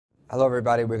Hello,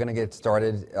 everybody. We're going to get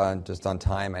started just on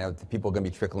time. I know the people are going to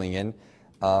be trickling in.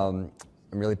 I'm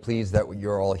really pleased that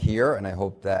you're all here, and I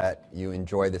hope that you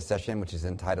enjoy this session, which is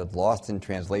entitled Lost in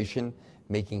Translation,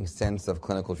 Making Sense of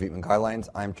Clinical Treatment Guidelines.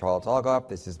 I'm Charles Algoff.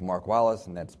 This is Mark Wallace,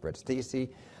 and that's Brett Stacey.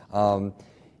 We're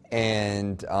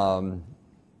going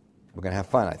to have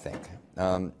fun, I think.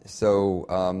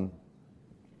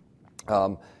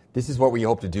 This is what we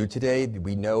hope to do today.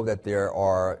 We know that there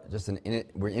are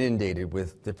we're inundated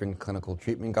with different clinical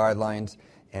treatment guidelines,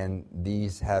 and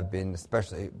these have been,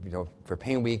 especially for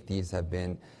Pain Week, these have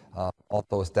been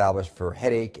also established for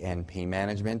headache and pain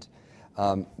management.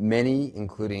 Many,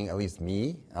 including at least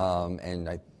me, and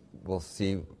I will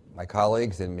see my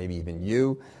colleagues and maybe even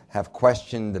you, have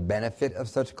questioned the benefit of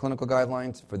such clinical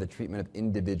guidelines for the treatment of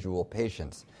individual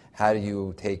patients. How do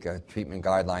you take a treatment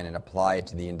guideline and apply it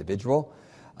to the individual?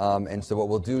 And so what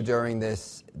we'll do during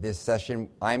this session,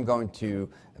 I'm going to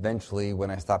eventually,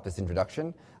 when I stop this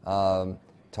introduction,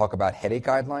 talk about headache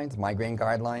guidelines, migraine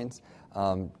guidelines.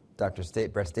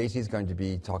 Brett Stacey is going to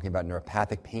be talking about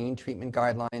neuropathic pain treatment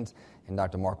guidelines, and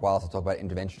Dr. Mark Wallace will talk about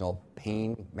interventional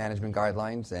pain management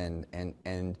guidelines.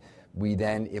 And we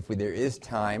then, if there is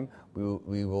time,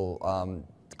 we will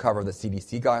cover the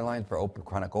CDC guidelines for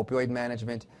chronic opioid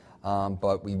management.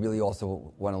 But we really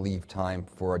also want to leave time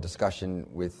for a discussion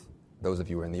with those of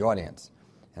you who are in the audience.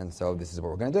 And so this is what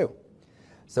we're going to do.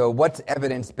 So what's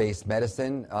evidence-based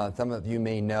medicine? Some of you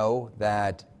may know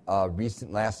that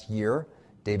last year,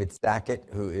 David Sackett,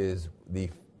 who is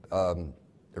the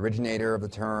originator of the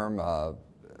term,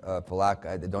 for lack,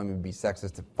 I don't even be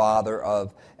sexist, the father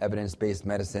of evidence-based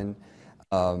medicine,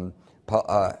 over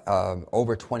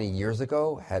 20 years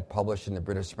ago, had published in the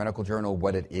British Medical Journal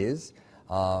what it is.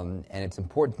 And it's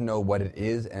important to know what it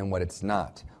is and what it's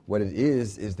not. What it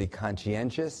is the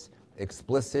conscientious,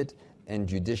 explicit, and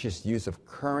judicious use of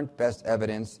current best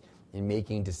evidence in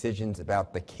making decisions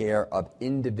about the care of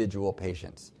individual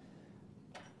patients.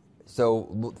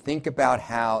 So think about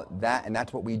how and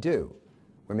that's what we do.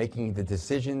 We're making the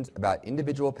decisions about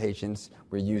individual patients.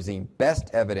 We're using best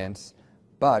evidence,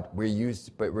 but we're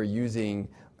using,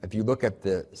 if you look at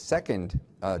the second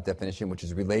definition, which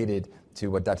is related to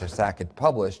what Dr. Sackett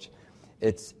published,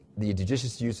 it's the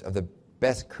judicious use of the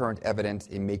best current evidence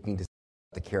in making decisions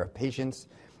about the care of patients.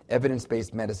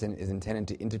 Evidence-based medicine is intended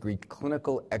to integrate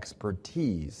clinical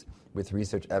expertise with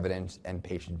research evidence and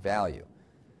patient value.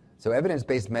 So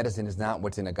evidence-based medicine is not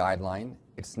what's in a guideline.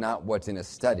 It's not what's in a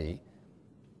study.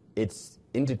 It's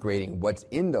integrating what's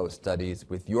in those studies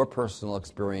with your personal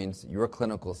experience, your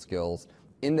clinical skills,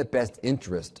 in the best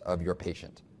interest of your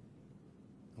patient.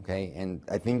 Okay, and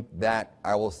I think that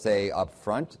I will say up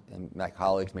front, and my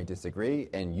colleagues may disagree,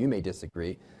 and you may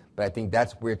disagree, but I think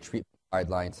that's where treatment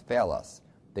guidelines fail us.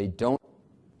 They don't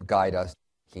guide us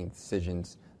making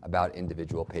decisions about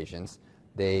individual patients.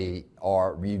 They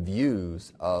are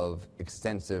reviews of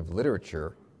extensive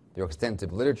literature. They're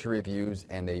extensive literature reviews,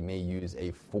 and they may use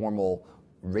a formal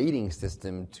rating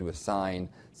system to assign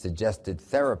suggested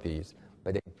therapies,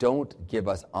 but they don't give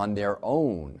us on their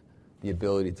own the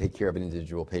ability to take care of an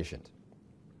individual patient.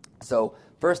 So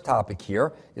first topic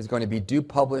here is going to be, do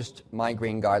published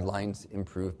migraine guidelines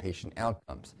improve patient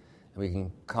outcomes? And we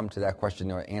can come to that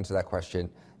question or answer that question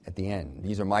at the end.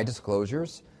 These are my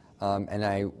disclosures, and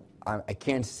I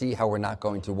can't see how we're not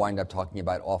going to wind up talking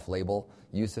about off-label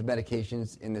use of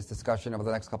medications in this discussion over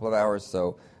the next couple of hours,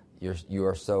 so you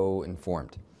are so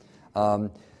informed.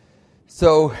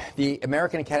 So the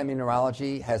American Academy of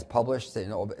Neurology has published within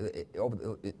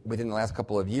the last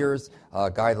couple of years a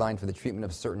guideline for the treatment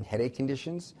of certain headache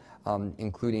conditions,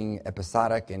 including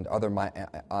episodic and other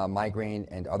migraine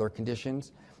and other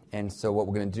conditions. And so what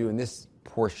we're going to do in this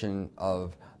portion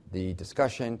of the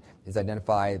discussion is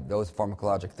identify those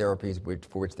pharmacologic therapies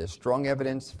for which there's strong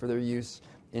evidence for their use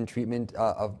in treatment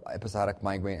of episodic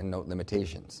migraine and note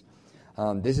limitations.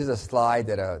 This is a slide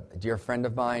that a dear friend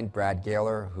of mine, Brad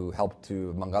Gaylor, who helped to,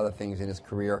 among other things in his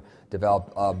career,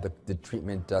 develop the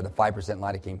treatment, the 5%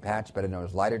 lidocaine patch, better known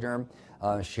as Lidoderm,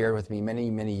 shared with me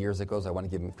many, many years ago, so I want to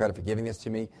give him credit for giving this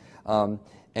to me.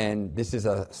 And this is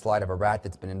a slide of a rat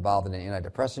that's been involved in an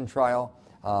antidepressant trial.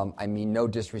 I mean no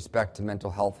disrespect to mental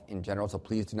health in general, so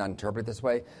please do not interpret it this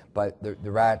way, but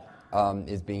the rat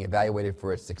is being evaluated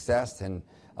for its success, and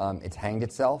it's hanged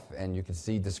itself, and you can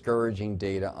see discouraging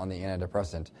data on the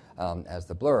antidepressant as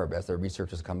the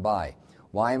researchers come by.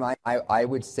 Why am I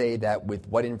would say that with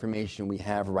what information we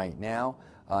have right now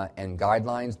and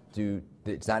guidelines,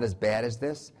 it's not as bad as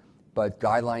this, but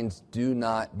guidelines do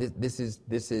not.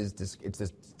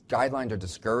 Guidelines are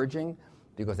discouraging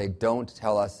because they don't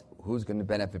tell us who's going to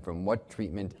benefit from what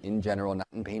treatment in general, not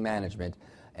in pain management,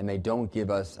 and they don't give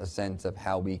us a sense of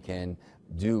how we can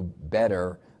do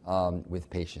better with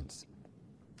patients.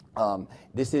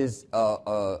 This is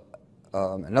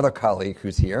another colleague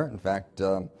who's here. In fact,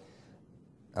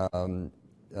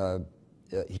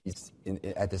 he's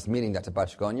at this meeting, Dr.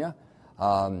 Bachgonia.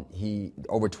 He,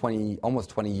 almost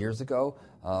 20 years ago,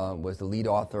 was the lead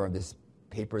author of this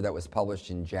paper that was published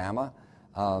in JAMA,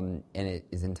 and it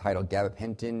is entitled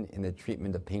Gabapentin in the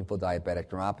Treatment of Painful Diabetic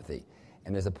Neuropathy.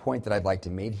 And there's a point that I'd like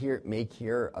to make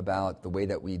here about the way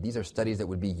that these are studies that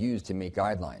would be used to make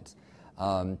guidelines.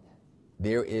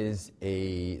 There is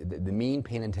the mean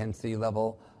pain intensity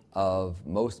level of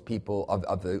most people,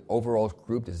 of the overall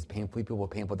group, this is people with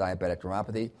painful diabetic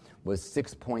neuropathy, was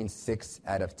 6.6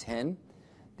 out of 10.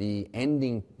 The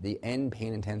end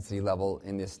pain intensity level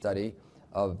in this study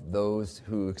of those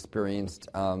who experienced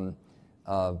gabapentin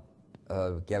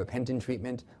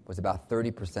treatment was about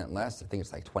 30% less. I think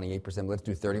it's like 28%. Let's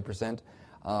do 30%.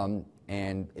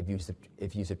 And if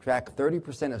you subtract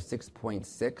 30% of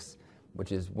 6.6,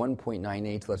 which is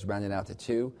 1.98, let's round it out to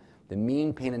 2, the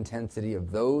mean pain intensity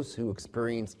of those who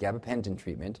experienced gabapentin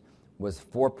treatment was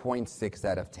 4.6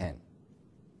 out of 10.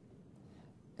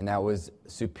 And that was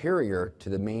superior to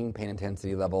the mean pain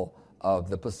intensity level of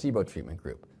the placebo treatment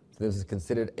group. So this is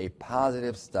considered a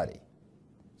positive study.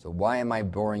 So why am I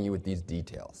boring you with these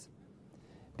details?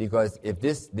 Because if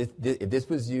this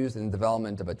was used in the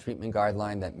development of a treatment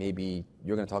guideline that maybe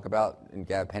you're going to talk about in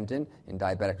gabapentin, in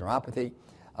diabetic neuropathy,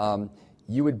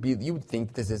 you would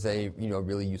think this is a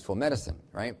really useful medicine,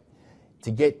 right? To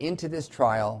get into this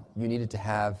trial, you needed to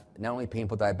have not only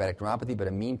painful diabetic neuropathy, but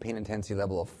a mean pain intensity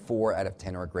level of 4 out of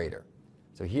 10 or greater.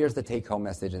 So here's the take-home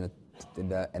message and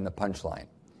the punchline.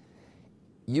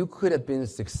 You could have been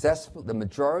successful. The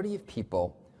majority of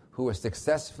people who were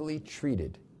successfully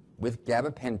treated with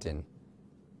gabapentin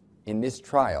in this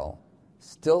trial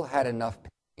still had enough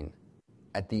pain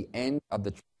at the end of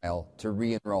the trial to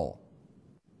re-enroll.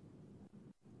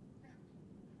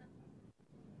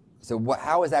 So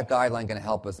how is that guideline going to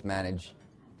help us manage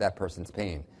that person's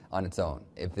pain on its own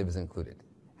if it was included?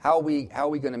 How are we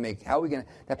going to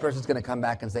that person's going to come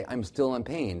back and say, I'm still in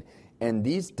pain. And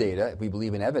these data, if we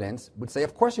believe in evidence, would say,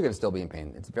 of course you're going to still be in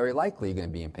pain. It's very likely you're going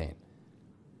to be in pain.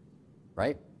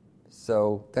 Right?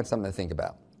 So that's something to think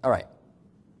about. All right.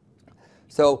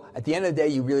 So at the end of the day,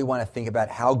 you really want to think about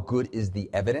how good is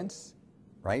the evidence,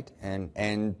 right?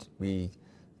 And we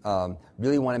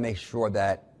really want to make sure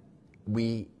that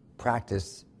we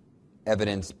practice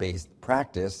evidence-based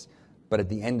practice, but at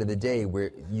the end of the day,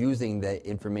 we're using the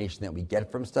information that we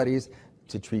get from studies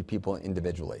to treat people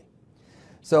individually.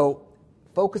 So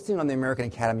focusing on the American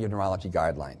Academy of Neurology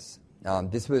guidelines,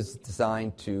 this was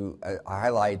designed to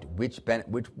highlight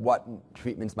what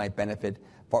treatments might benefit,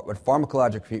 what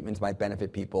pharmacologic treatments might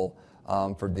benefit people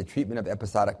for the treatment of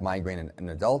episodic migraine in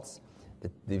adults.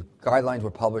 The guidelines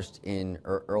were published in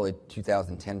early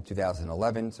 2010,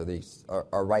 2011, so these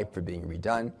are ripe for being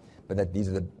redone, but these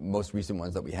are the most recent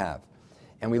ones that we have.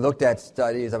 And we looked at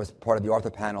studies. I was part of the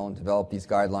author panel and developed these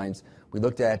guidelines. We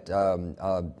looked at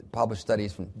published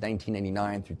studies from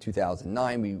 1999 through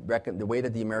 2009. The way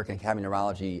that the American Academy of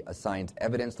Neurology assigns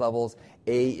evidence levels,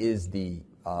 A is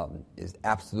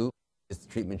absolute. This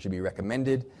treatment should be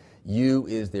recommended. U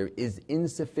is there is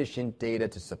insufficient data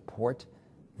to support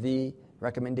the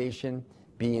recommendation.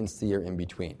 B and C are in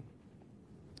between.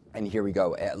 And here we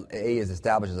go. A is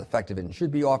established as effective and should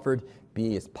be offered.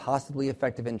 B is possibly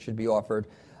effective and should be offered.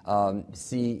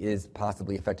 C is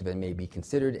possibly effective and may be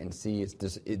considered. And C is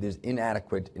there's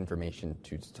inadequate information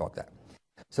to talk that.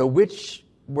 So which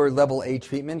were level A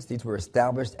treatments? These were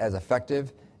established as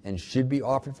effective and should be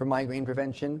offered for migraine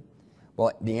prevention.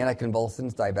 Well, the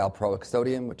anticonvulsants, divalproic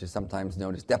sodium, which is sometimes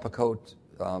known as Depakote,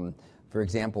 for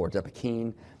example, or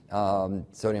Depakine.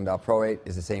 Sodium valproate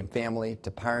is the same family.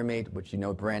 Topiramate, which you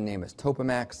know brand name is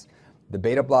Topamax. The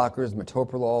beta blockers,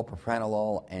 metoprolol,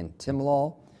 propranolol, and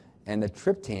timolol. And the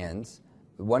triptans,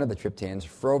 one of the triptans,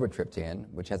 frovatriptan,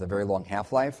 which has a very long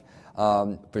half-life,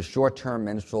 for short-term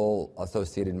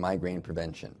menstrual-associated migraine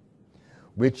prevention.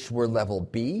 Which were level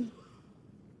B.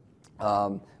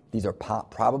 These are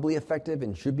probably effective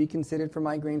and should be considered for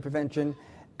migraine prevention.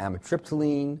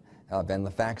 Amitriptyline,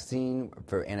 venlafaxine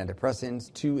for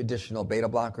antidepressants, 2 additional beta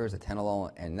blockers,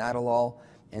 atenolol and nadolol,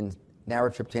 and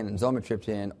naratriptan and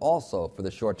zomatriptan also for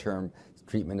the short-term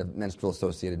treatment of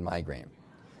menstrual-associated migraine.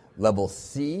 Level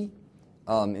C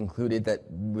included that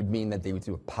would mean that they would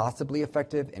be possibly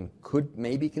effective and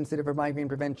may be considered for migraine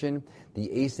prevention. The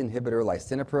ACE inhibitor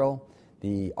lisinopril,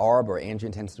 the ARB or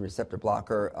angiotensin receptor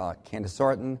blocker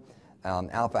candesartan,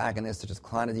 alpha agonists such as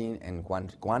clonidine and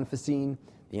guanfacine,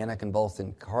 the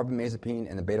anticonvulsant carbamazepine,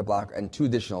 and the beta blocker, and 2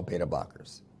 additional beta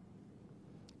blockers.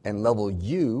 And level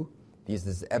U, this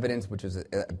is evidence which is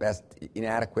at best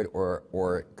inadequate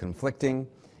or conflicting,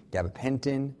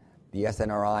 gabapentin, the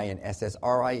SNRI and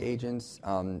SSRI agents,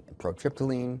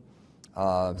 protriptyline,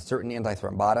 certain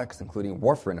antithrombotics, including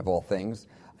warfarin of all things,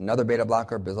 another beta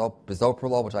blocker,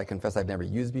 bisoprolol, which I confess I've never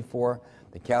used before,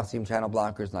 the calcium channel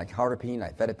blockers, nicardipine,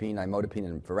 nifedipine, nimodipine,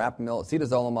 and verapamil,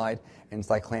 acetazolamide, and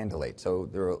cyclandylate. So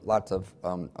there are lots of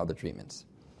other treatments.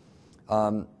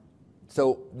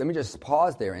 So let me just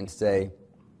pause there and say,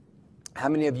 how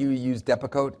many of you use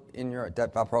Depakote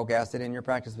valproic acid in your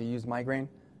practice if you use migraine?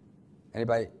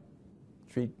 Anybody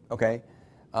treat? Okay.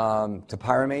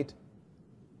 Topiramate,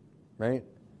 right?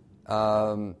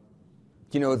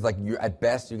 It's like at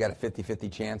best you got a 50-50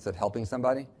 chance of helping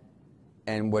somebody.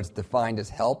 And what's defined as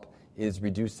help is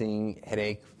reducing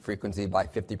headache frequency by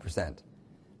 50%.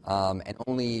 And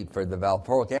only for the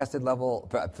valproic acid level,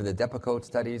 for the Depakote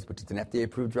studies, which is an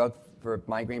FDA-approved drug for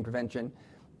migraine prevention,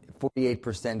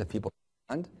 48% of people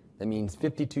respond. That means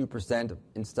 52%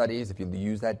 in studies, if you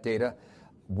use that data,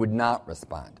 would not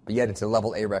respond. But yet it's a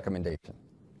level A recommendation.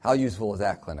 How useful is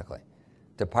that clinically?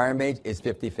 Topiramate is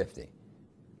 50-50.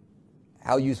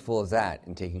 How useful is that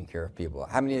in taking care of people?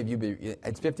 How many of you,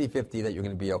 it's 50-50 that you're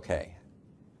going to be okay?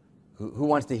 Who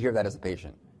wants to hear that as a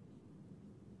patient?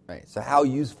 Right. So how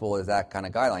useful is that kind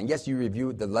of guideline? Yes, you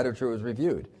reviewed, the literature was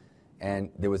reviewed,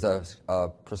 and there was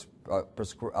a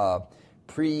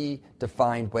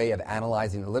predefined way of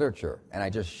analyzing the literature, and I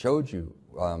just showed you,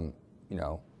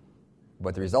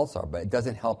 what the results are, but it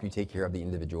doesn't help you take care of the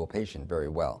individual patient very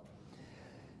well.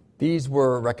 These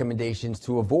were recommendations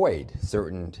to avoid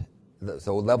certain,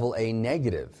 so level A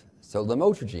negative, so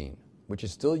lamotrigine, which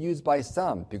is still used by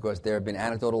some because there have been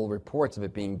anecdotal reports of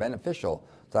it being beneficial.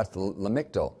 So that's the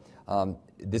Lamictal.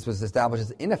 This was established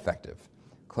as ineffective.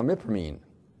 Clomipramine,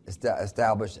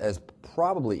 established as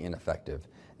probably ineffective.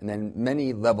 And then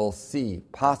many level C,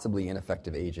 possibly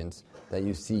ineffective agents that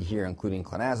you see here, including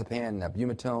clonazepam,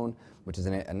 nabutolone, which is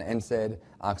an NSAID,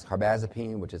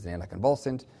 oxcarbazepine, which is an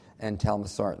anticonvulsant, and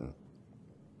telmisartan.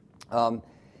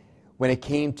 When it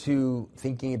came to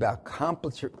thinking about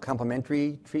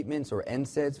complementary treatments or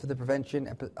NSAIDs for the prevention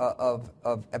of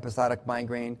episodic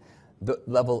migraine, the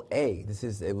level A, this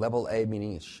is a level A,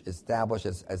 meaning established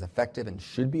as effective and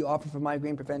should be offered for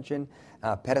migraine prevention.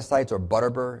 Petacytes, or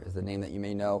Butterbur is the name that you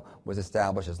may know, was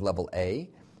established as level A,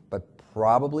 but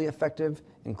probably effective,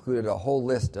 included a whole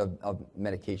list of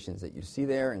medications that you see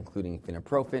there, including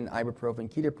phenoprofen, ibuprofen,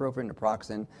 ketoprofen,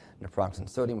 naproxen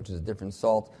sodium, which is a different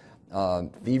salt,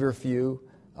 feverfew,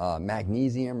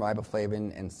 magnesium,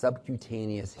 riboflavin, and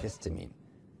subcutaneous histamine.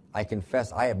 I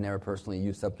confess I have never personally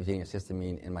used subcutaneous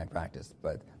histamine in my practice,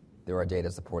 but there are data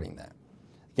supporting that.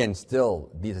 Again, still,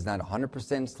 this is not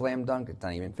 100% slam dunk. It's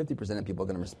not even 50% of people are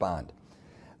going to respond.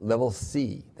 Level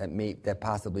C, that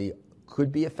possibly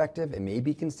could be effective and may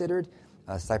be considered,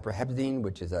 cyproheptadine,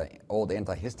 which is an old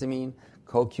antihistamine,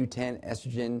 CoQ10,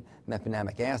 estrogen,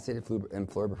 mefenamic acid, and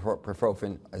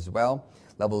flurbiprofen as well.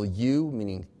 Level U,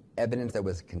 meaning evidence that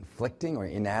was conflicting or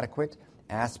inadequate,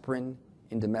 aspirin,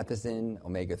 indomethacin,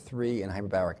 omega-3, and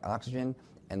hyperbaric oxygen.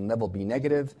 And level B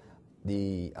negative,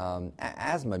 the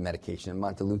asthma medication,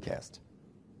 montelukast.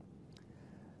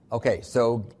 Okay,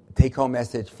 so take-home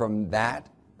message from that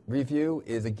review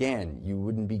is, again, you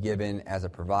wouldn't be given, as a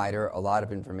provider, a lot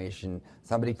of information.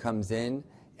 Somebody comes in,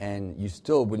 and you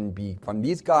still wouldn't be, from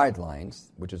these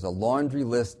guidelines, which is a laundry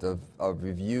list of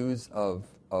reviews of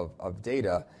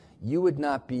data, you would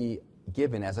not be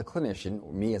given as a clinician,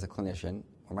 or me as a clinician,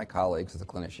 or my colleagues as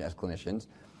clinicians,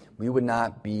 we would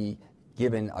not be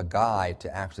given a guide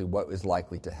to actually what is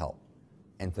likely to help.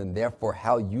 And then therefore,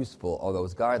 how useful are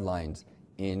those guidelines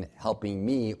in helping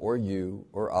me or you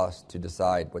or us to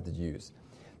decide what to use?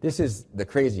 This is the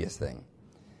craziest thing.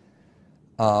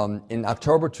 In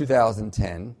October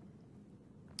 2010,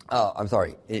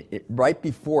 right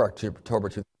before October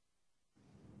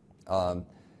 2010,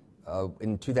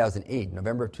 in 2008,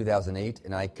 November of 2008,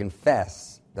 and I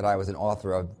confess that I was an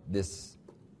author of this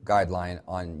guideline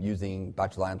on using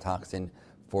botulinum toxin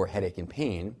for headache and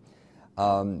pain,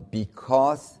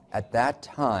 because at that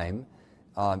time,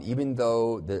 even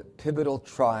though the pivotal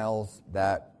trials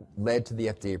that led to the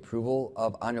FDA approval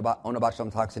of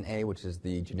onabotulinum toxin A, which is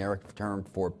the generic term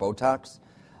for Botox,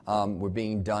 were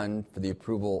being done for the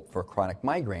approval for chronic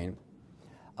migraine,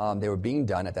 they were being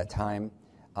done at that time,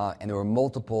 and there were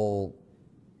multiple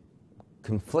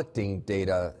conflicting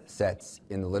data sets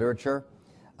in the literature.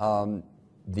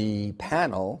 The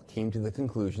panel came to the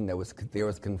conclusion that there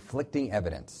was conflicting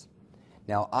evidence.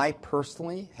 Now, I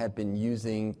personally have been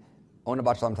using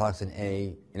onabotulinum toxin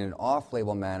A in an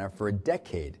off-label manner for a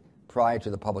decade prior to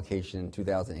the publication in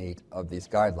 2008 of this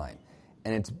guideline.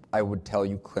 And I would tell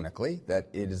you clinically that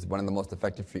it is one of the most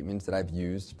effective treatments that I've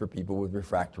used for people with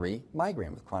refractory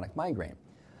migraine, with chronic migraine.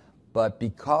 But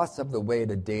because of the way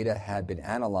the data had been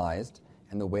analyzed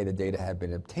and the way the data had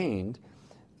been obtained,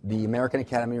 the American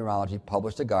Academy of Neurology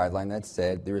published a guideline that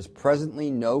said there is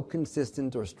presently no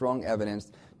consistent or strong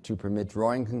evidence to permit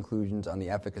drawing conclusions on the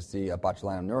efficacy of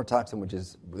botulinum neurotoxin, which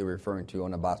is really referring to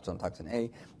onabotulinum toxin A,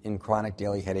 in chronic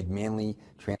daily headache, mainly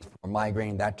transformed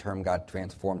migraine. That term got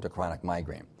transformed to chronic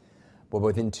migraine. But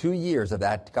within 2 years of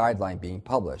that guideline being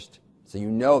published, so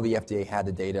you know the FDA had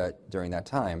the data during that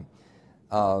time,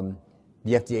 the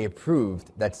FDA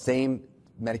approved that same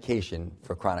medication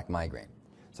for chronic migraine.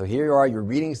 So here you are, you're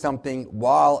reading something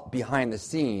while behind the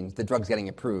scenes, the drug's getting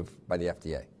approved by the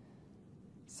FDA.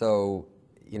 So,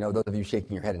 those of you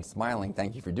shaking your head and smiling,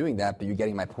 thank you for doing that, but you're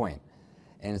getting my point.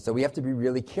 And so we have to be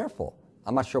really careful.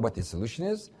 I'm not sure what the solution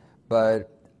is,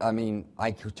 but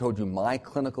I told you my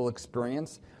clinical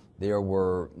experience. There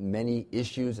were many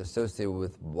issues associated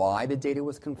with why the data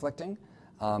was conflicting.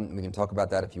 We can talk about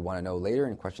that if you want to know later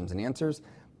in questions and answers.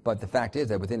 But the fact is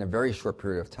that within a very short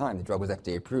period of time, the drug was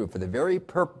FDA approved for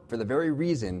the very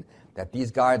reason that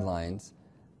these guidelines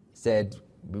said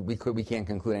we can't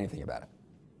conclude anything about it.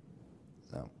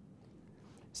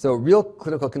 So real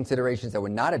clinical considerations that were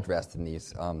not addressed in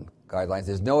these guidelines.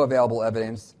 There's no available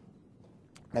evidence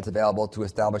that's available to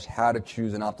establish how to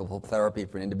choose an optimal therapy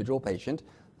for an individual patient.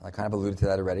 I kind of alluded to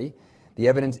that already. The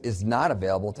evidence is not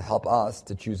available to help us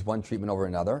to choose one treatment over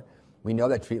another. We know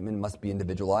that treatment must be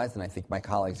individualized, and I think my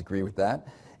colleagues agree with that.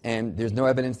 And there's no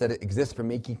evidence that it exists for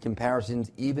making comparisons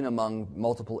even among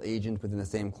multiple agents within the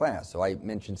same class. So I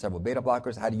mentioned several beta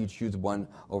blockers. How do you choose one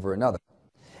over another?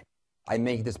 I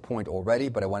make this point already,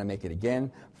 but I want to make it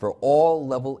again. For all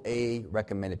level A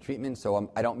recommended treatments,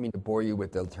 so I don't mean to bore you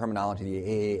with the terminology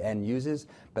the AAN uses,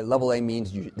 but level A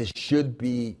means this should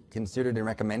be considered and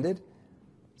recommended.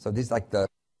 So these like the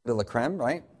la creme,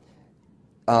 right?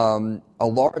 A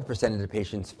large percentage of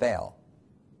patients fail.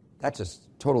 That's just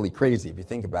totally crazy if you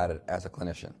think about it as a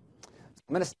clinician. So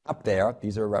I'm going to stop there.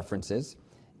 These are references.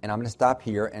 And I'm going to stop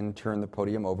here and turn the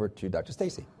podium over to Dr.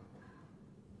 Stacy.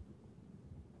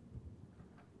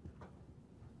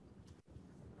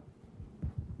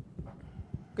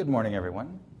 Good morning,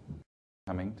 everyone.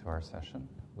 Coming to our session.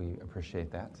 We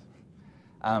appreciate that.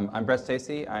 I'm Brett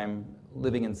Stacy. I'm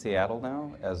living in Seattle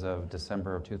now as of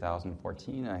December of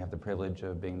 2014. I have the privilege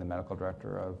of being the medical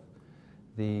director of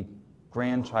the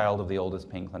grandchild of the oldest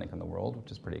pain clinic in the world,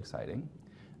 which is pretty exciting.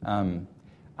 I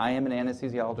am an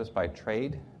anesthesiologist by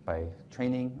trade, by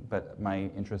training, but my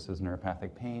interest is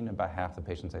neuropathic pain. About half the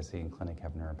patients I see in clinic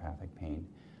have neuropathic pain.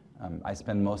 I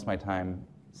spend most of my time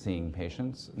seeing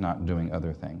patients, not doing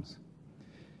other things.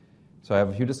 So I have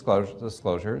a few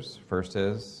disclosures. First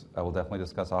is, I will definitely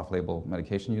discuss off-label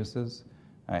medication uses.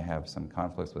 I have some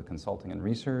conflicts with consulting and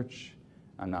research.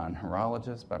 I'm not a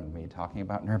neurologist, but I'm going to be talking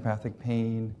about neuropathic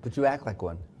pain. But you act like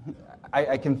one.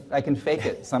 I can fake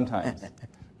it sometimes,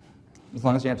 as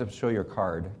long as you have to show your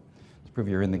card to prove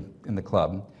you're in the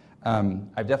club.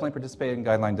 I've definitely participated in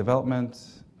guideline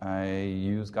development. I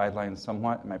use guidelines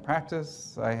somewhat in my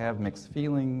practice. I have mixed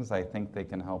feelings. I think they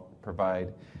can help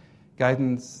provide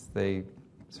guidance. They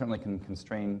certainly can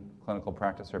constrain clinical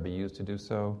practice or be used to do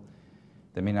so.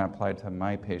 They may not apply to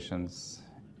my patients.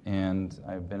 And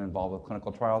I've been involved with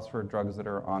clinical trials for drugs that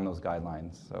are on those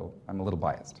guidelines, so I'm a little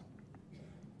biased.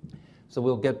 So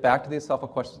we'll get back to the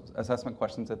self-assessment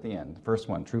questions at the end. First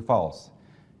one, true, false.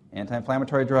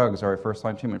 Anti-inflammatory drugs are a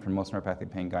first-line treatment for most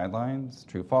neuropathic pain guidelines.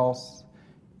 True, false.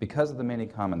 Because of the many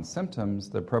common symptoms,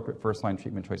 the appropriate first-line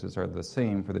treatment choices are the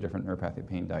same for the different neuropathic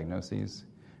pain diagnoses,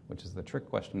 which is the trick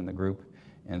question in the group.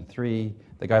 And 3,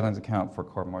 the guidelines account for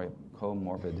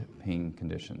comorbid pain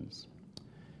conditions.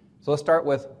 So let's start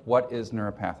with what is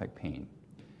neuropathic pain.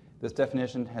 This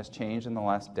definition has changed in the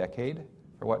last decade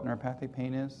for what neuropathic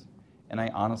pain is, and I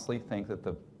honestly think that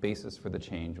the basis for the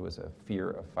change was a fear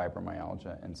of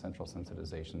fibromyalgia and central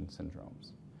sensitization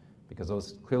syndromes, because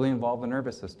those clearly involve the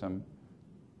nervous system.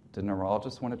 Did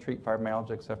neurologists want to treat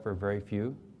fibromyalgia except for very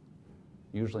few?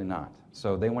 Usually not.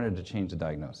 So they wanted to change the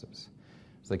diagnosis.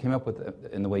 So they came up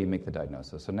with in the way you make the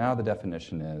diagnosis. So now the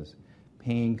definition is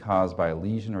pain caused by a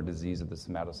lesion or disease of the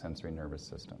somatosensory nervous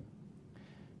system.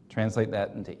 Translate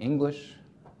that into English.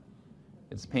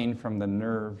 It's pain from the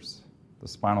nerves, the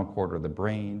spinal cord, or the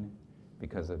brain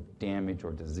because of damage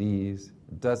or disease.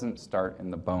 It doesn't start in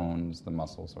the bones, the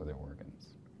muscles, or the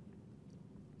organs.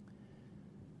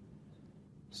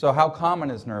 So how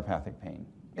common is neuropathic pain?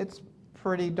 It's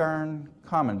pretty darn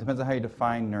common. It depends on how you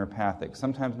define neuropathic.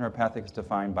 Sometimes neuropathic is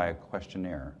defined by a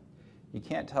questionnaire. You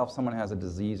can't tell if someone has a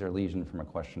disease or lesion from a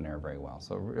questionnaire very well.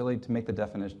 So really, to make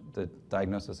the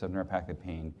diagnosis of neuropathic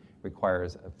pain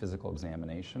requires a physical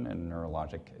examination and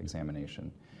neurologic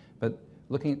examination. But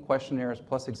looking at questionnaires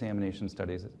plus examination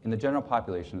studies, in the general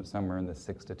population, it's somewhere in the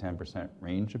 6 to 10%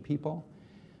 range of people.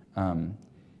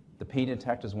 The Pain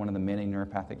Detect is one of the many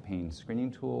neuropathic pain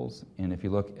screening tools, and if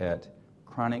you look at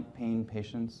chronic pain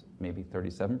patients, maybe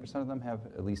 37% of them have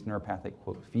at least neuropathic,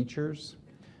 quote, features.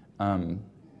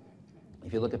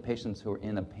 If you look at patients who are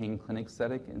in a pain clinic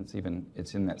setting,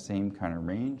 it's in that same kind of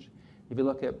range. If you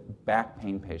look at back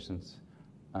pain patients,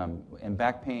 and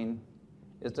back pain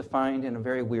is defined in a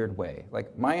very weird way.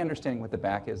 Like, my understanding what the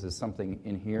back is something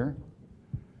in here.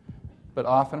 But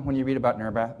often when you read about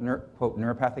quote,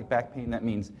 neuropathic back pain, that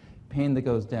means pain that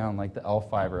goes down like the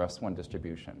L5 or S1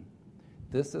 distribution.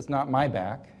 This is not my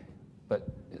back, but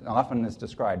often it's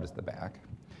described as the back.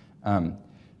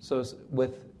 So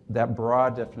with that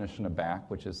broad definition of back,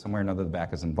 which is somewhere or another the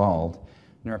back is involved,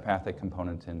 neuropathic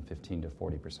component in 15 to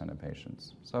 40% of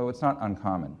patients. So it's not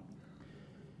uncommon.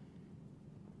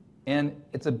 And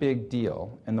it's a big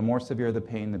deal, and the more severe the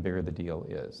pain, the bigger the deal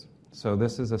is. So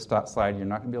this is a slide you're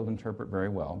not going to be able to interpret very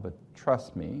well, but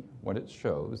trust me, what it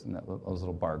shows in those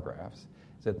little bar graphs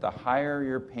is that the higher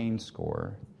your pain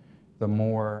score, the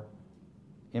more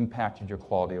impacted your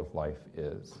quality of life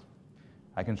is.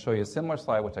 I can show you a similar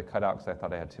slide, which I cut out because I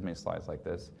thought I had too many slides like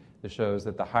this, that shows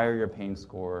that the higher your pain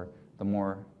score, the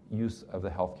more use of the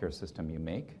healthcare system you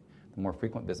make, the more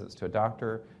frequent visits to a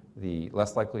doctor, the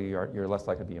less likely you're less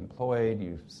likely to be employed.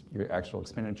 Your actual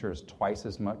expenditure is twice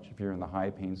as much if you're in the high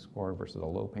pain score versus a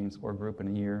low pain score group in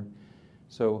a year.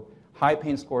 So high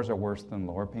pain scores are worse than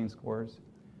lower pain scores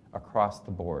across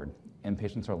the board, and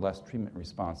patients are less treatment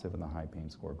responsive in the high pain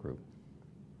score group.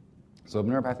 So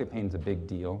neuropathic pain is a big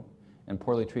deal, and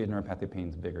poorly treated neuropathic pain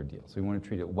is a bigger deal. So we want to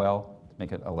treat it well to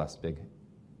make it a lesser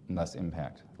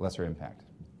impact.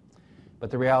 But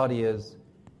the reality is,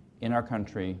 in our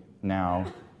country now,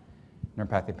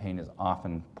 neuropathic pain is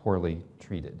often poorly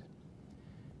treated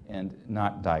and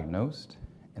not diagnosed.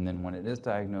 And then when it is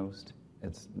diagnosed,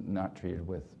 it's not treated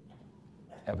with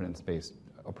evidence-based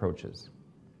approaches.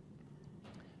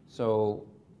 So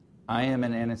I am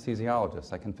an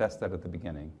anesthesiologist. I confessed that at the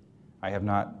beginning. I have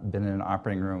not been in an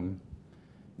operating room,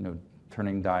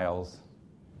 turning dials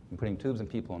and putting tubes in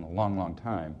people in a long, long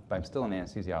time, but I'm still an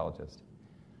anesthesiologist.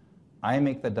 I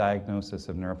make the diagnosis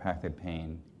of neuropathic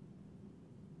pain.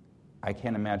 I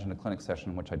can't imagine a clinic session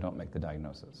in which I don't make the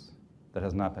diagnosis. That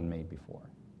has not been made before.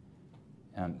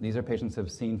 These are patients who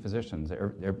have seen physicians.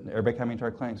 Everybody coming to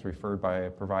our clinics is referred by a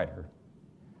provider.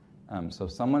 So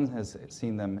someone has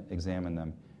seen them, examined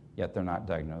them, yet they're not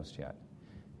diagnosed yet.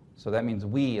 So that means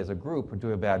we, as a group,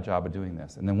 do a bad job of doing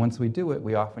this. And then once we do it,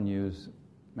 we often use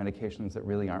medications that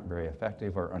really aren't very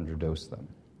effective or underdose them.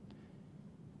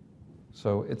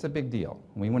 So it's a big deal.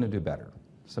 We want to do better.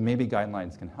 So maybe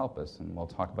guidelines can help us, and we'll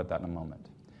talk about that in a moment.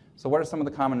 So what are some of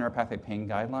the common neuropathic pain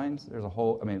guidelines? There's a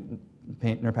whole,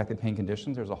 neuropathic pain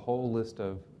conditions. There's a whole list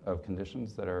of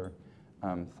conditions that are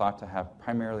thought to have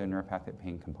primarily a neuropathic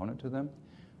pain component to them.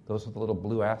 Those with a little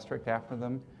blue asterisk after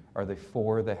them are the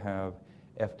 4 that have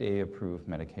FDA-approved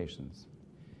medications.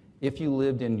 If you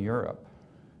lived in Europe,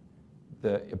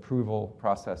 the approval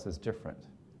process is different.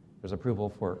 There's approval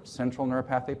for central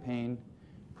neuropathic pain,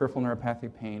 peripheral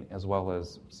neuropathic pain, as well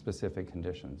as specific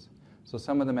conditions. So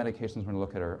some of the medications we're going to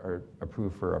look at are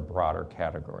approved for a broader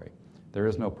category. There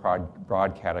is no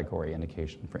broad category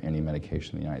indication for any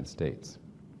medication in the United States.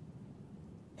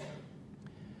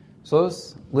 So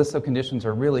those lists of conditions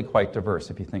are really quite diverse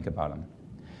if you think about them.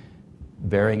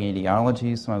 Varying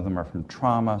etiologies, some of them are from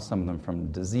trauma, some of them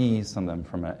from disease, some of them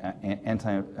from an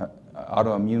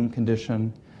autoimmune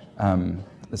condition.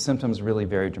 The symptoms really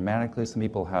vary dramatically. Some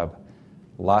people have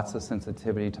lots of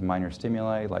sensitivity to minor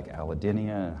stimuli like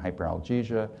allodynia and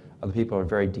hyperalgesia. Other people are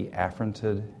very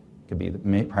deafferented. It could be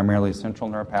primarily central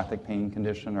neuropathic pain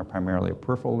condition or primarily a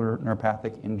peripheral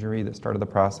neuropathic injury that started the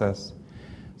process.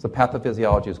 So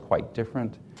pathophysiology is quite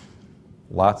different.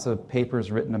 Lots of papers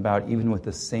written about even with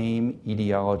the same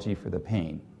etiology for the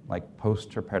pain, like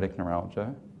post-herpetic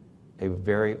neuralgia, a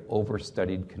very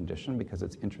overstudied condition because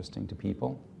it's interesting to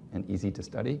people and easy to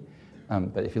study.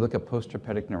 But if you look at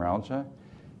post-herpetic neuralgia,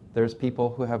 there's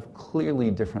people who have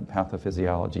clearly different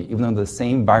pathophysiology, even though the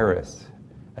same virus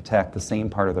attacked the same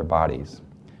part of their bodies.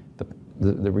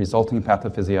 The resulting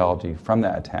pathophysiology from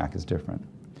that attack is different.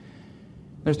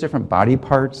 There's different body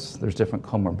parts, there's different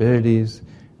comorbidities,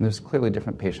 and there's clearly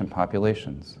different patient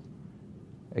populations.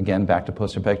 Again, back to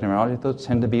post-herpetic neuralgia, those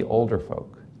tend to be older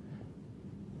folk.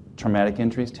 traumatic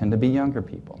injuries tend to be younger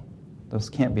people. Those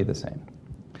can't be the same.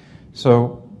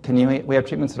 So we have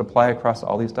treatments that apply across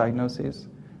all these diagnoses?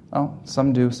 Well,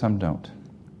 some do, some don't.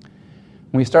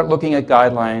 When we start looking at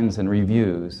guidelines and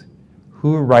reviews,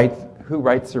 who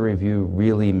writes the review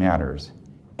really matters.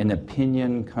 An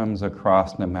opinion comes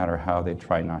across no matter how they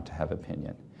try not to have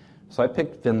opinion. So I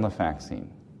picked venlafaxine.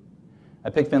 I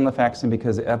picked venlafaxine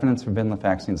because the evidence for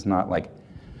venlafaxine is not like,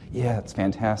 yeah, it's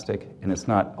fantastic, and it's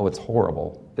not, oh, it's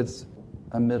horrible. It's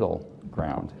a middle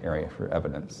ground area for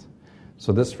evidence.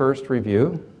 So this first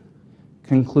review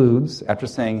concludes, after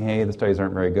saying, hey, the studies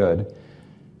aren't very good,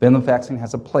 venlafaxine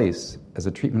has a place as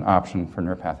a treatment option for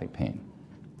neuropathic pain.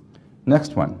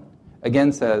 Next one,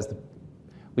 again says,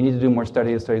 we need to do more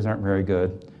studies aren't very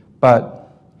good, but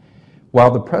while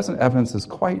the present evidence is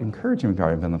quite encouraging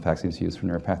regarding venlafaxine's use for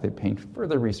neuropathic pain,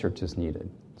 further research is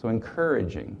needed. So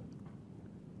encouraging.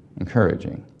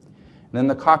 And then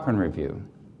the Cochrane review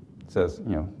says,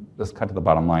 let's cut to the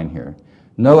bottom line here.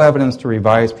 No evidence to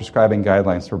revise prescribing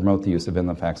guidelines to promote the use of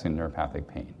venlafaxine in neuropathic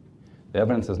pain. The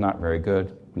evidence is not very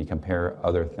good when you compare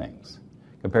other things.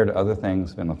 Compared to other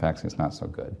things, venlafaxine is not so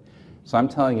good. So I'm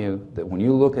telling you that when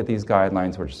you look at these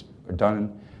guidelines which are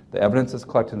done, the evidence is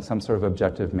collected in some sort of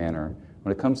objective manner.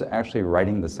 When it comes to actually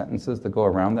writing the sentences that go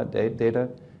around that data,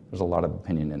 there's a lot of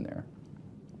opinion in there.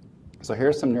 So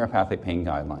here's some neuropathic pain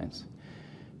guidelines.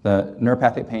 The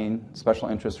Neuropathic Pain Special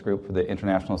Interest Group for the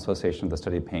International Association of the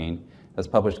Study of Pain has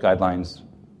published guidelines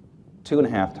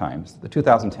 2.5 times. The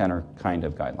 2010 are kind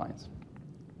of guidelines.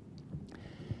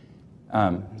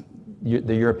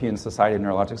 The European Society of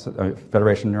Neurologic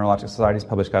Federation of Neurologic Societies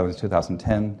published guidelines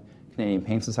 2010. Canadian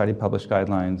Pain Society published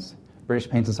guidelines. British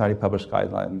Pain Society published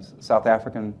guidelines. South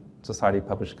African Society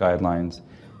published guidelines.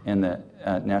 And the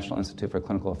National Institute for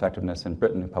Clinical Effectiveness in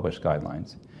Britain published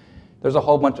guidelines. There's a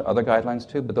whole bunch of other guidelines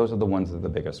too, but those are the ones that are the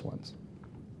biggest ones.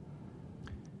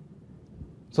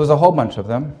 So there's a whole bunch of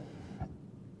them,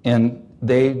 and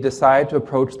they decide to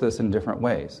approach this in different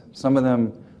ways. Some of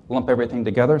them lump everything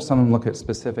together, some of them look at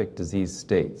specific disease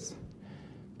states.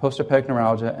 Postherpetic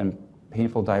neuralgia and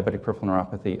painful diabetic peripheral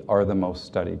neuropathy are the most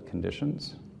studied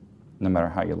conditions, no matter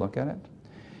how you look at it.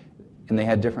 And they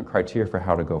had different criteria for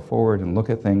how to go forward and look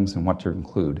at things and what to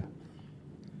include.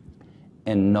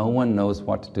 And no one knows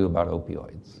what to do about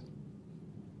opioids.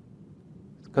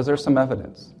 Because there's some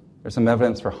evidence. There's some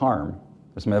evidence for harm.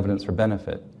 There's some evidence for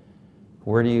benefit.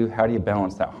 How do you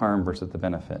balance that harm versus the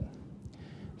benefit?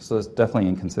 So there's definitely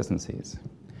inconsistencies.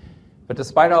 But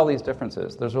despite all these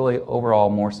differences, there's really overall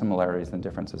more similarities than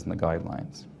differences in the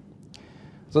guidelines.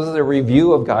 So this is a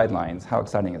review of guidelines. How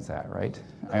exciting is that, right?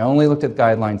 I only looked at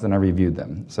guidelines and I reviewed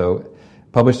them. So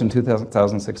published in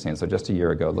 2016, so just a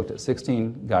year ago, looked at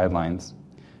 16 guidelines.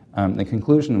 The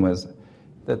conclusion was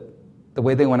that the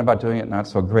way they went about doing it, not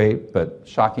so great, but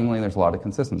shockingly, there's a lot of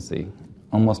consistency.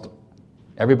 Almost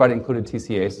everybody included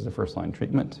TCAs as a first-line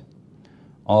treatment.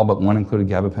 All but one included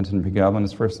gabapentin and pregabalin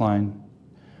as first line.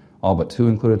 All but 2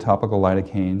 included topical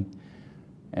lidocaine.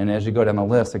 And as you go down the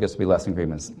list, there gets to be less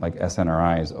agreements like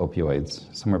SNRIs,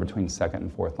 opioids, somewhere between second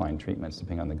and fourth line treatments,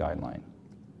 depending on the guideline.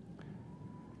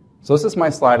 So this is my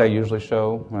slide I usually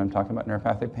show when I'm talking about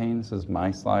neuropathic pain. This is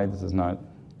my slide. This is not...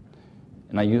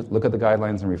 And I look at the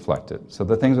guidelines and reflect it. So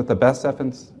the things with the best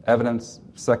evidence,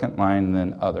 second line, and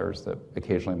then others that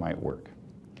occasionally might work.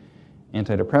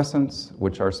 Antidepressants,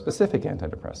 which are specific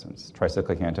antidepressants,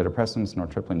 tricyclic antidepressants,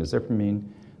 nortriptyline dizipramine,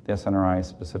 the SNRI,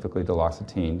 specifically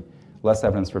duloxetine, less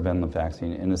evidence for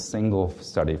venlafaxine in a single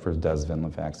study for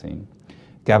desvenlafaxine.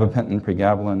 Gabapentin,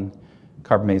 pregabalin,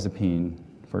 carbamazepine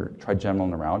for trigeminal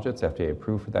neuralgia, it's FDA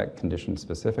approved for that condition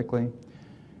specifically.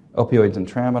 Opioids and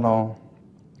tramadol,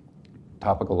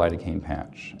 topical lidocaine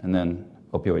patch, and then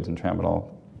opioids and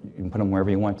tramadol, you can put them wherever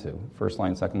you want to, first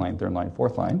line, second line, third line,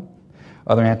 fourth line.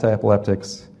 Other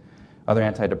antiepileptics, other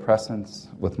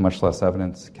antidepressants with much less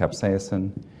evidence,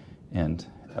 capsaicin, and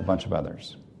a bunch of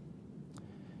others.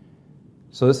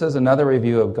 So this is another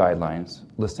review of guidelines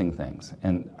listing things,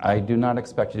 and I do not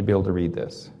expect you to be able to read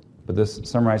this, but this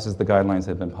summarizes the guidelines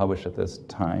that have been published at this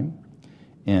time,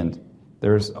 and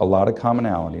there's a lot of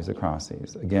commonalities across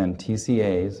these. Again,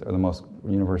 TCAs are the most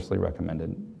universally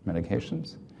recommended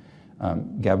medications.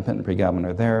 Gabapentin and pregabalin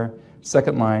are there.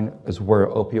 Second line is where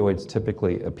opioids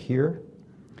typically appear,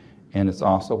 and it's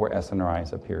also where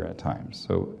SNRIs appear at times.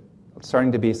 So it's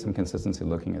starting to be some consistency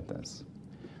looking at this.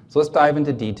 So let's dive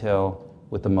into detail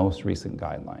with the most recent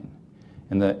guideline,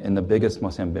 and the biggest,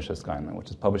 most ambitious guideline, which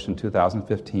is published in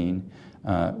 2015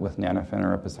 with Nana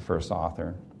Fennerup as the first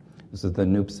author. This is the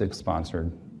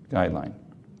NUPSIG-sponsored guideline.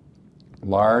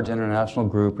 Large international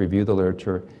group reviewed the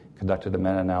literature, conducted a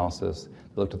meta-analysis.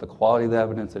 They looked at the quality of the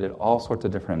evidence. They did all sorts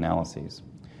of different analyses.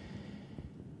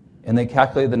 And they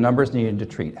calculated the numbers needed to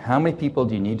treat. How many people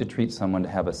do you need to treat someone to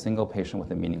have a single patient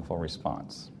with a meaningful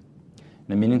response?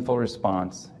 And a meaningful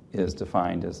response is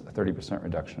defined as a 30%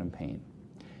 reduction in pain.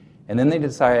 And then they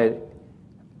decided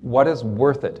what is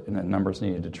worth it in the numbers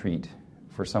needed to treat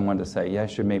for someone to say, yeah, I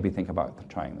should maybe think about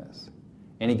trying this.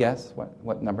 Any guess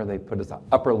what number they put as the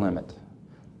upper limit?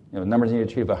 You know, numbers needed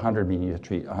to treat of 100, you need to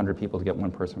treat 100 people to get one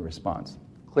person response.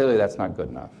 Clearly that's not good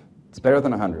enough. It's better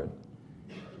than 100.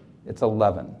 It's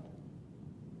 11.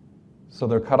 So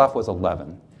their cutoff was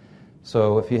 11.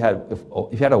 So if you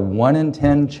had a 1 in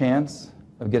 10 chance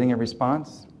of getting a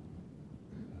response,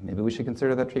 maybe we should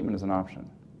consider that treatment as an option.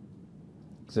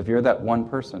 Because if you're that one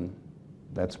person,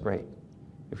 that's great.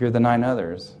 If you're the 9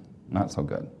 others, not so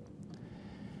good.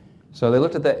 So they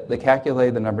looked at they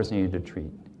calculated the numbers needed to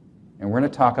treat. And we're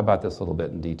going to talk about this a little bit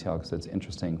in detail because it's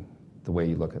interesting the way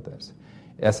you look at this.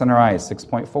 SNRI is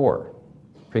 6.4,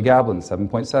 pregabalin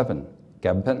 7.7,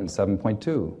 gabapentin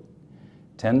 7.2,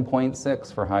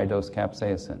 10.6 for high-dose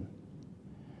capsaicin,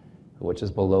 which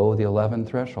is below the 11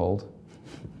 threshold,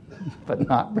 but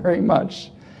not very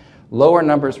much. Lower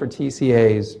numbers for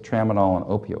TCAs, tramadol, and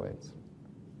opioids.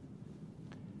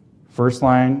 First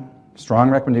line, strong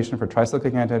recommendation for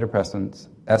tricyclic antidepressants,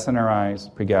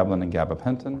 SNRIs, pregabalin, and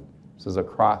gabapentin. This is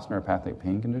across neuropathic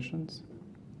pain conditions.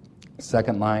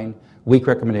 Second line, weak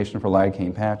recommendation for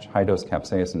lidocaine patch, high-dose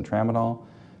capsaicin, tramadol.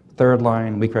 Third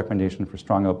line, weak recommendation for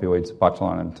strong opioids,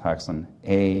 botulinum toxin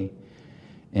A.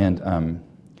 And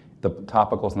the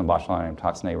topicals in the botulinum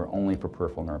toxin A were only for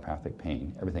peripheral neuropathic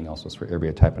pain. Everything else was for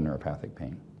every type of neuropathic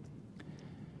pain.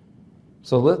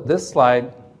 So this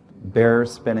slide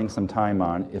bears spending some time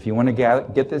on. If you want to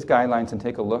get these guidelines and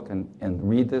take a look and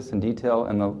read this in detail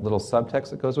and the little subtext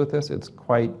that goes with this, it's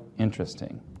quite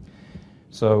interesting.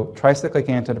 So tricyclic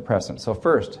antidepressants. So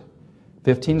first,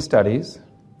 15 studies,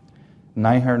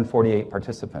 948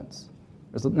 participants.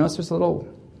 Notice there's a little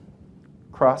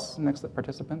cross next to the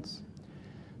participants.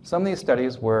 Some of these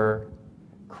studies were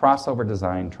crossover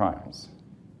design trials.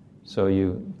 So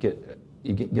you get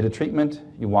a treatment,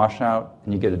 you wash out,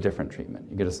 and you get a different treatment.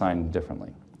 You get assigned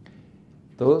differently.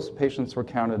 Those patients were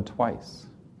counted twice.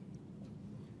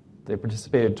 They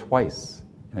participated twice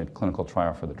in a clinical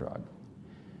trial for the drug.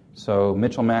 So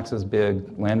Mitchell-Max's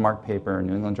big landmark paper in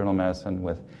New England Journal of Medicine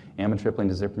with amitriptyline,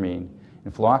 dizipramine,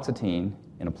 and fluoxetine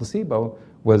in a placebo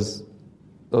was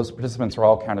those participants are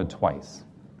all counted twice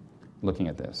looking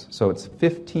at this. So it's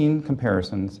 15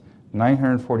 comparisons,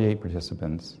 948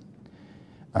 participants.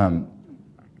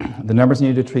 The numbers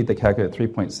needed to treat, they calculated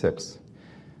 3.6.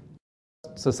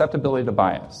 Susceptibility to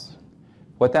bias.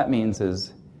 What that means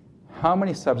is how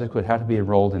many subjects would have to be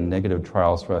enrolled in negative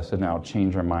trials for us to now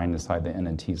change our mind and decide the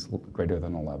NNT is greater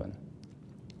than 11.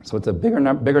 So it's a bigger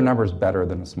number is better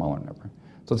than a smaller number.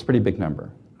 So it's a pretty big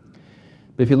number.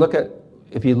 But if you looked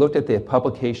at the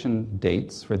publication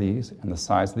dates for these and the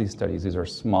size of these studies, these are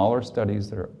smaller studies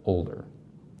that are older.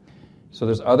 So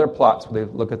there's other plots where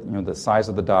they look at the size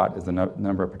of the dot is the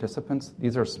number of participants.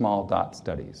 These are small dot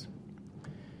studies.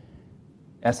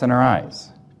 SNRIs,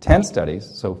 10 studies,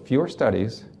 so fewer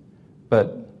studies,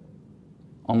 but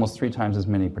almost 3 times as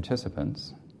many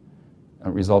participants,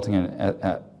 resulting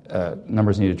in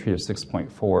numbers needed to treat of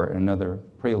 6.4, and another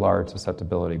pretty large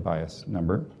susceptibility bias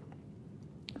number.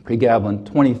 Pregabalin,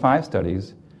 25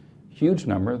 studies, huge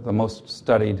number, the most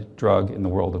studied drug in the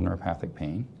world of neuropathic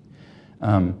pain.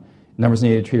 Numbers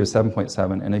needed to treat of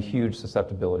 7.7, and a huge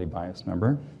susceptibility bias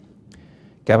number.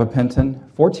 Gabapentin,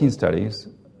 14 studies,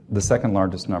 the second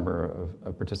largest number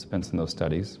of participants in those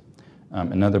studies,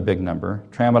 another big number.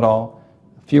 Tramadol,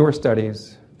 fewer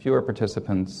studies, fewer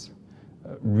participants,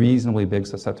 reasonably big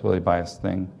susceptibility bias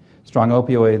thing. Strong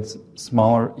opioids,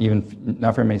 smaller, even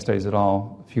not very many studies at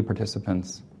all, few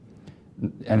participants,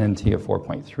 NNT of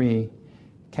 4.3.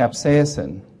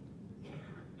 Capsaicin,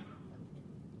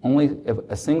 only if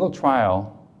a single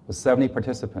trial with 70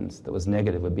 participants that was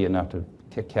negative would be enough to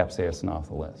kick capsaicin off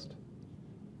the list.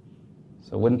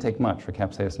 So it wouldn't take much for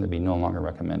capsaicin to be no longer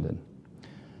recommended.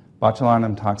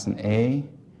 Botulinum toxin A,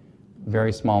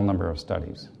 very small number of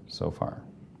studies so far,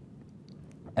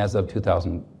 as of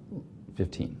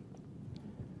 2015.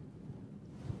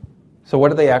 So what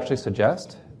do they actually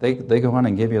suggest? They go on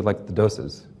and give you like the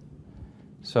doses.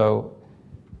 So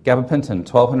gabapentin,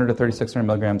 1,200 to 3,600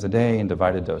 milligrams a day in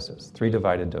divided doses, 3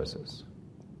 divided doses,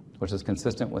 which is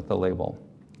consistent with the label.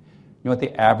 You know what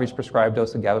the average prescribed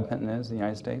dose of gabapentin is in the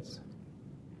United States?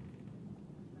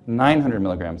 900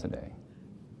 milligrams a day.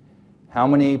 How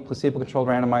many placebo-controlled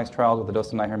randomized trials with a dose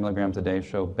of 900 milligrams a day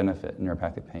show benefit in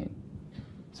neuropathic pain?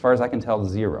 As far as I can tell,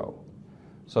 0.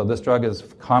 So this drug is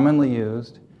commonly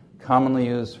used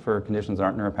for conditions that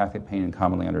aren't neuropathic pain and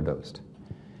commonly underdosed.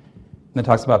 And it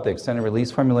talks about the extended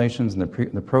release formulations and the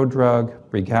prodrug,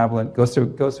 pregabalin, goes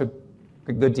through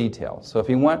good detail. So if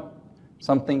you want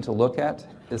something to look at,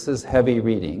 this is heavy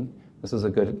reading. This is a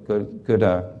good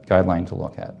guideline to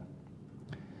look at.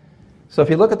 So if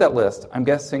you look at that list, I'm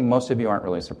guessing most of you aren't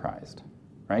really surprised,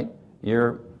 right?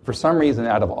 For some reason,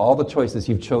 out of all the choices,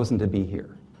 you've chosen to be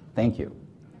here. Thank you.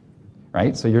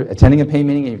 Right? So you're attending a pain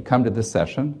meeting and you've come to this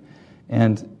session,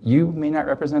 and you may not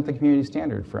represent the community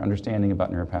standard for understanding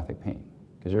about neuropathic pain,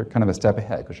 because you're kind of a step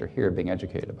ahead, because you're here being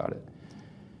educated about it.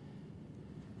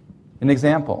 An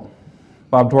example,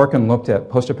 Bob Dworkin looked at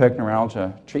post-operative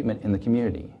neuralgia treatment in the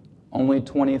community. Only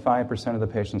 25% of the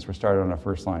patients were started on a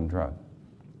first-line drug.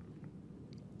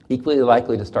 Equally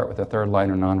likely to start with a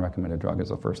third-line or non-recommended drug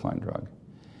as a first-line drug.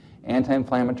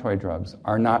 Anti-inflammatory drugs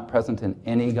are not present in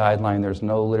any guideline. There's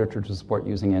no literature to support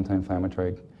using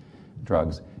anti-inflammatory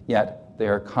drugs, yet they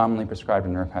are commonly prescribed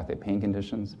in neuropathic pain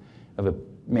conditions. I have a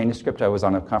manuscript I was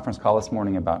on a conference call this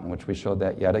morning about in which we showed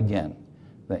that yet again,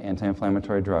 the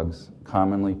anti-inflammatory drugs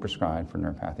commonly prescribed for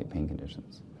neuropathic pain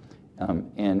conditions.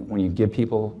 And when you give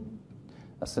people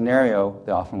a scenario,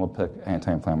 they often will pick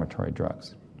anti-inflammatory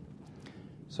drugs.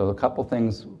 So a couple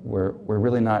things, we're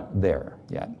really not there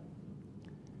yet.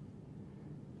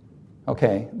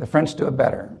 Okay, the French do it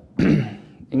better. You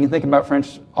can think about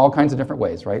French all kinds of different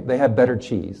ways, right? They have better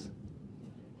cheese.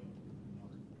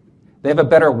 They have a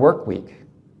better work week.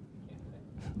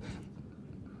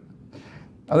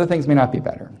 Other things may not be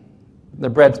better. The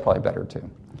bread's probably better too.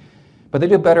 But they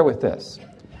do better with this.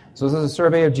 So this is a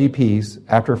survey of GPs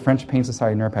after French Pain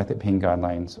Society neuropathic pain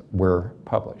guidelines were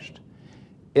published.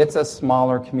 It's a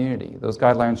smaller community. Those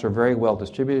guidelines are very well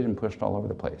distributed and pushed all over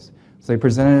the place. So they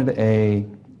presented a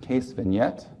case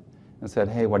vignette and said,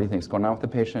 hey, what do you think is going on with the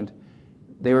patient?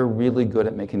 They were really good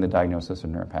at making the diagnosis of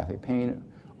neuropathic pain,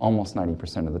 almost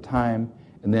 90% of the time.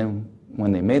 And then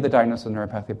when they made the diagnosis of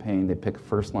neuropathic pain, they picked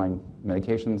first-line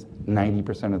medications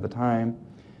 90% of the time.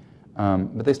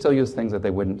 But they still use things that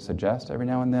they wouldn't suggest every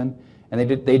now and then. And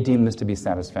they deemed this to be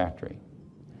satisfactory.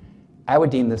 I would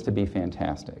deem this to be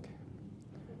fantastic.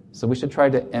 So we should try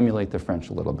to emulate the French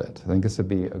a little bit. I think this would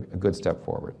be a good step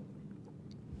forward.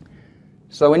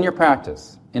 So in your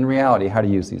practice, in reality, how to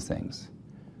use these things?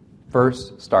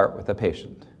 First, start with the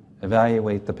patient.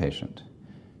 Evaluate the patient.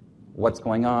 What's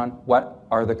going on? What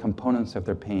are the components of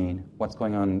their pain? What's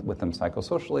going on with them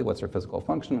psychosocially? What's their physical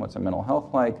function? What's their mental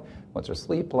health like? What's their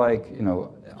sleep like?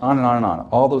 On and on and on.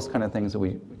 All those kind of things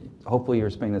that hopefully you're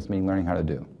spending this meeting learning how to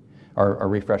do, or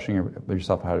refreshing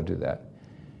yourself how to do that.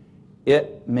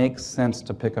 It makes sense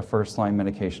to pick a first-line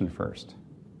medication first.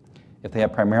 If they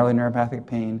have primarily neuropathic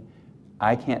pain,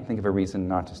 I can't think of a reason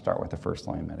not to start with a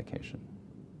first-line medication.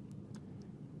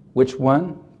 Which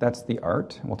one? That's the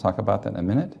art. We'll talk about that in a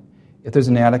minute. If there's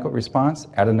an inadequate response,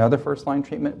 add another first-line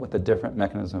treatment with a different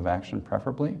mechanism of action,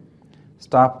 preferably.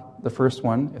 Stop the first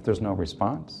one if there's no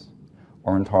response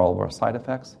or intolerable side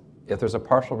effects. If there's a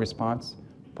partial response,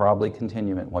 probably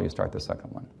continue it while you start the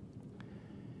second one.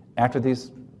 After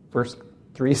these first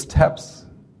 3 steps,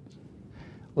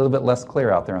 a little bit less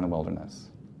clear out there in the wilderness.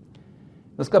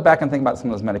 Let's go back and think about some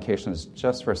of those medications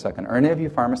just for a second. Are any of you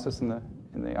pharmacists in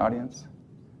the audience?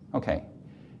 Okay.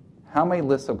 How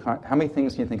many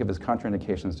things do you think of as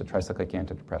contraindications to tricyclic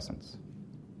antidepressants?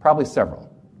 Probably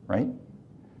several, right?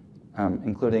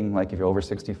 Including like if you're over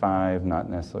 65, not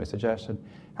necessarily suggested.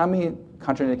 How many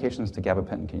contraindications to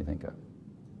gabapentin can you think of?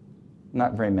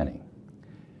 Not very many.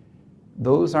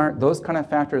 Those kind of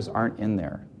factors aren't in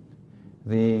there.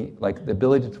 The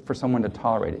ability for someone to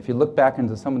tolerate it. If you look back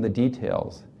into some of the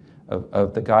details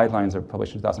of the guidelines that were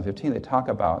published in 2015, they talk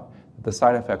about the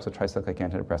side effects of tricyclic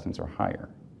antidepressants are higher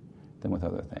than with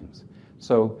other things.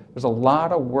 So there's a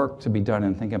lot of work to be done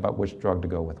in thinking about which drug to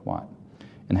go with what.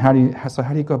 And how do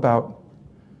you go about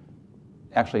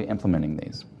actually implementing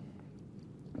these?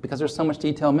 Because there's so much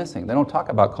detail missing. They don't talk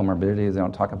about comorbidities, they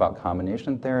don't talk about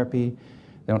combination therapy,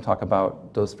 they don't talk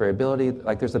about dose variability.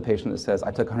 Like there's a patient that says,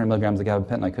 I took 100 milligrams of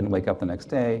gabapentin and I couldn't wake up the next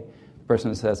day. The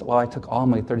person says, well, I took all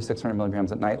my 3,600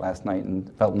 milligrams at night last night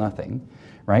and felt nothing,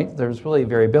 right? There's really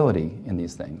variability in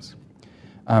these things.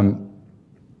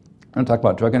 They don't talk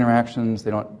about drug interactions.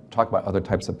 They don't talk about other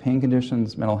types of pain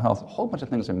conditions, mental health. A whole bunch of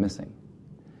things are missing.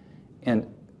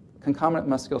 And concomitant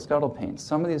musculoskeletal pain.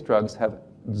 Some of these drugs have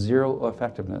zero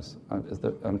effectiveness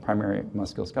on primary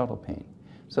musculoskeletal pain.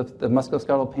 So if the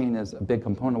musculoskeletal pain is a big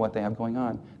component of what they have going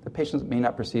on, the patients may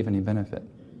not perceive any benefit.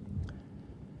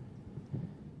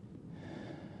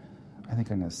 I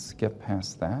think I'm going to skip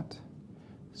past that.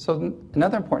 So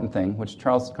another important thing, which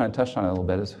Charles kind of touched on a little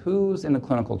bit, is who's in a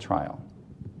clinical trial.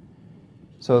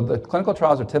 So the clinical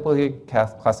trials are typically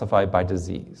classified by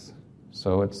disease.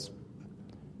 So it's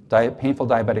painful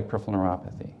diabetic peripheral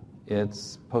neuropathy.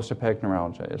 It's post-herpetic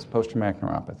neuralgia. It's post-traumatic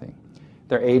neuropathy.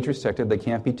 They're age restricted. They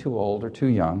can't be too old or too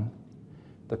young.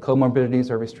 The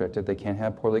comorbidities are restricted. They can't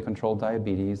have poorly controlled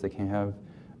diabetes. They can't have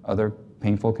other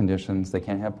painful conditions. They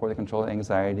can't have poorly controlled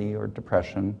anxiety or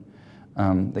depression.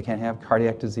 They can't have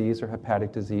cardiac disease or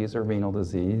hepatic disease or renal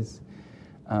disease.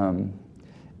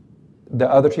 The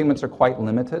other treatments are quite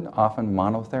limited, often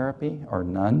monotherapy or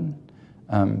none.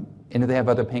 And if they have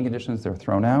other pain conditions, they're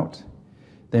thrown out.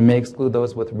 They may exclude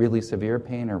those with really severe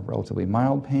pain or relatively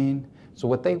mild pain. So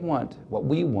what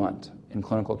we want in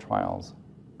clinical trials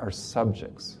are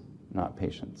subjects, not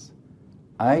patients.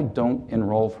 I don't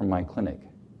enroll from my clinic.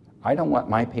 I don't want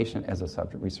my patient as a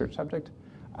subject, research subject.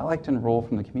 I like to enroll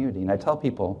from the community. And I tell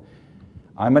people,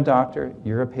 I'm a doctor,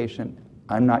 you're a patient.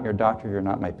 I'm not your doctor, you're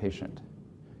not my patient.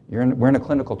 We're in a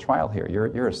clinical trial here.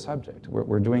 You're a subject.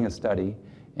 We're doing a study,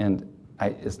 and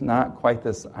it's not quite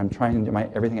this, I'm trying to do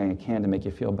everything I can to make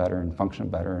you feel better and function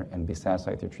better and be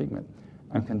satisfied with your treatment.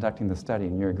 I'm conducting the study,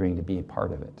 and you're agreeing to be a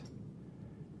part of it.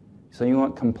 So you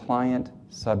want compliant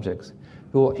subjects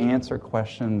who will answer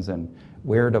questions and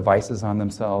wear devices on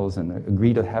themselves and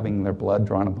agree to having their blood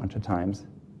drawn a bunch of times.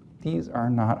 These are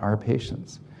not our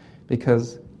patients,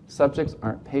 because subjects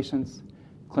aren't patients.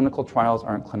 Clinical trials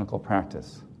aren't clinical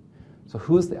practice. So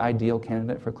who's the ideal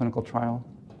candidate for a clinical trial?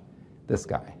 This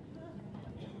guy,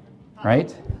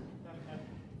 right?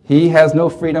 He has no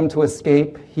freedom to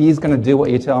escape. He's going to do what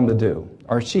you tell him to do,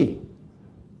 or she.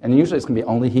 And usually it's going to be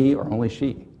only he or only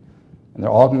she. And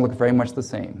they're all going to look very much the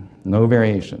same, no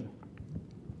variation.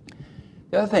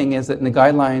 The other thing is that in the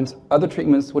guidelines, other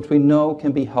treatments which we know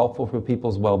can be helpful for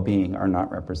people's well-being are not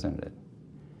represented.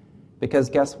 Because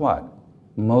guess what?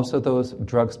 Most of those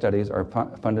drug studies are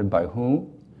funded by who?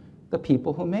 The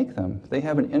people who make them. They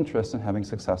have an interest in having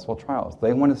successful trials.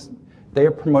 They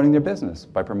are promoting their business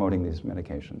by promoting these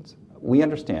medications. We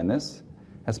understand this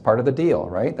as part of the deal,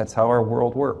 right? That's how our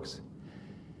world works.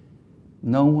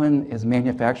 No one is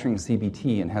manufacturing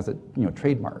CBT and has it,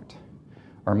 trademarked,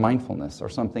 or mindfulness or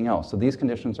something else. So these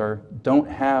conditions don't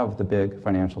have the big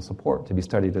financial support to be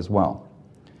studied as well.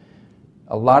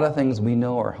 A lot of things we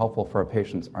know are helpful for our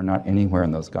patients are not anywhere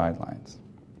in those guidelines.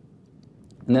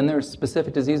 And then there's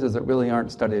specific diseases that really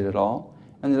aren't studied at all,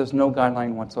 and there's no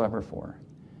guideline whatsoever for.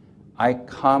 I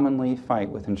commonly fight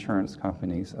with insurance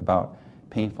companies about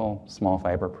painful small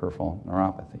fiber peripheral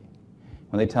neuropathy.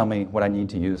 When they tell me what I need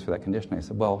to use for that condition, I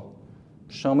said, well,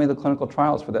 show me the clinical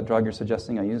trials for that drug you're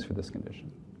suggesting I use for this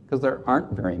condition. Because there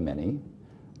aren't very many,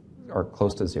 or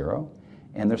close to zero,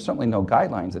 and there's certainly no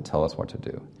guidelines that tell us what to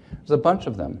do. There's a bunch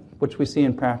of them, which we see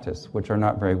in practice, which are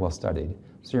not very well studied.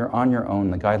 So you're on your own.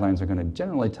 The guidelines are going to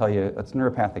generally tell you it's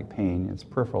neuropathic pain, it's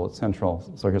peripheral, it's central,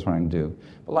 so here's what I'm going to do.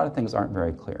 But a lot of things aren't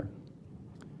very clear.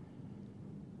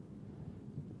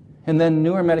 And then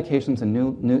newer medications and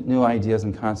new ideas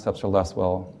and concepts are less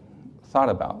well thought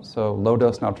about. So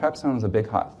low-dose naltrexone is a big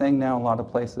hot thing now in a lot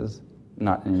of places.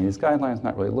 Not in any of these guidelines,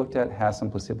 not really looked at, has some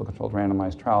placebo-controlled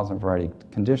randomized trials in a variety of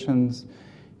conditions.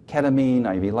 Ketamine,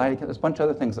 IV lidocaine, there's a bunch of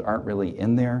other things that aren't really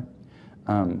in there.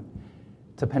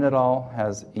 Tapentadol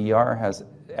is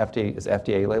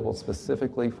FDA labeled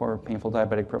specifically for painful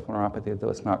diabetic peripheral neuropathy, though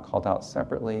it's not called out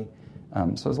separately.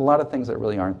 So there's a lot of things that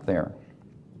really aren't there.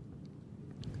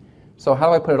 So how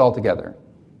do I put it all together?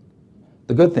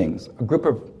 The good things, a group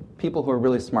of people who are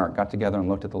really smart got together and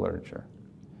looked at the literature.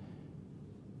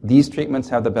 These treatments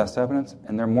have the best evidence,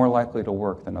 and they're more likely to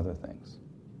work than other things.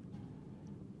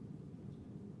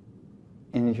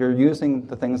 And if you're using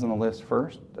the things on the list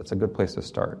first, that's a good place to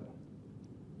start.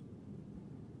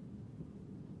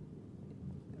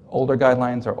 Older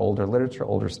guidelines are older literature,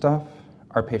 older stuff.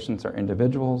 Our patients are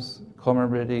individuals.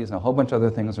 Comorbidities and a whole bunch of other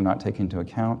things are not taken into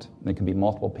account. There can be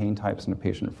multiple pain types in a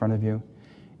patient in front of you.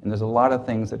 And there's a lot of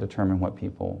things that determine what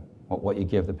you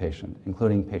give the patient,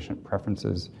 including patient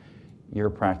preferences, your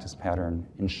practice pattern,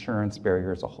 insurance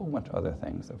barriers, a whole bunch of other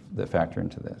things that factor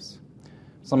into this.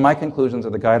 So my conclusions are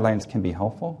the guidelines can be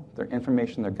helpful. They're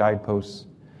information, they're guideposts.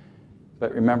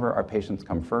 But remember, our patients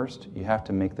come first. You have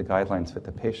to make the guidelines fit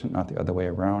the patient, not the other way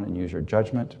around, and use your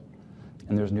judgment.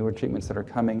 And there's newer treatments that are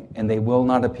coming, and they will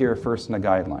not appear first in a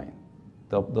guideline.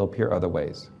 They'll appear other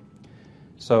ways.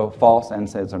 So false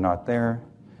NSAIDs are not there.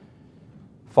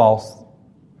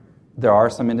 There are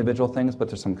some individual things, but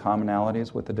there's some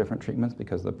commonalities with the different treatments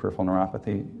because the peripheral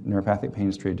neuropathic pain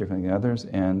is treated differently than others,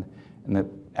 and that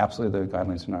absolutely the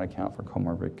guidelines do not account for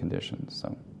comorbid conditions.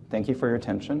 So thank you for your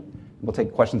attention. We'll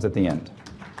take questions at the end.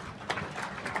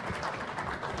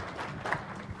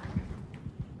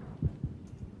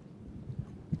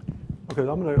 Okay,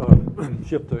 I'm going to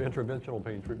shift to interventional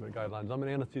pain treatment guidelines. I'm an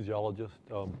anesthesiologist.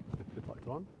 If it's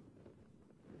on?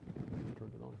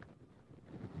 Turn it on.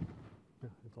 Yeah,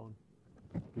 it's on.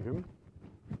 Can you hear me?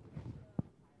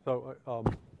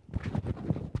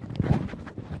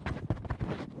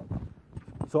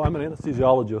 So I'm an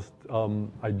anesthesiologist.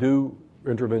 I do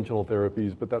interventional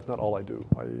therapies, but that's not all I do.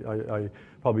 I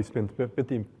probably spend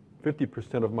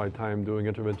 50% of my time doing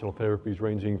interventional therapies,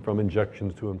 ranging from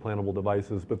injections to implantable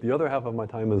devices. But the other half of my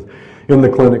time is in the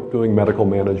clinic doing medical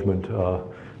management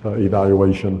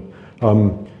evaluation.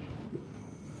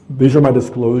 These are my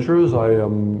disclosures. I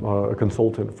am a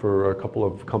consultant for a couple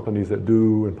of companies that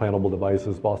do implantable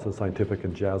devices, Boston Scientific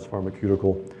and Jazz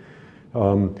Pharmaceutical.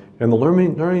 And the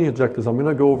learning objectives, I'm going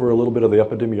to go over a little bit of the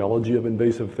epidemiology of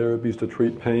invasive therapies to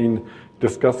treat pain,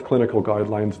 discuss clinical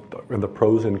guidelines and the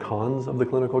pros and cons of the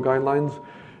clinical guidelines,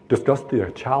 discuss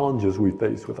the challenges we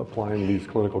face with applying these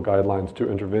clinical guidelines to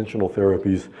interventional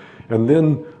therapies, and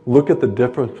then look at the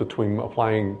difference between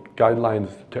applying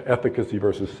guidelines to efficacy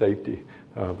versus safety,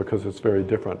 because it's very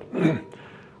different.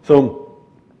 So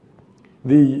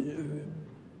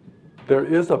there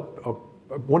is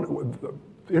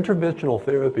interventional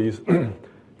therapies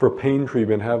for pain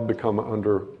treatment have become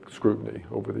under scrutiny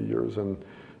over the years. And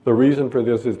the reason for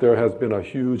this is there has been a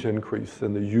huge increase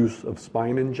in the use of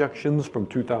spine injections from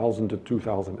 2000 to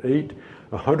 2008,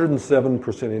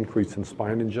 107% increase in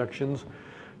spine injections,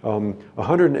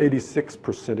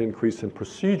 186% increase in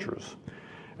procedures.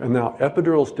 And now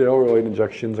epidural steroid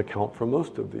injections account for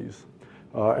most of these.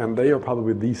 And they are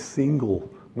probably the single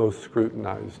most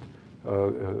scrutinized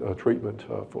treatment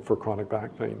for chronic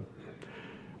back pain.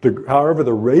 However,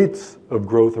 the rates of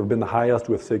growth have been the highest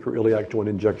with sacroiliac joint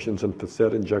injections and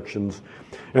facet injections.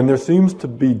 And there seems to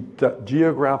be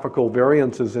geographical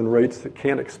variances in rates that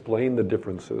can't explain the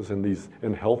differences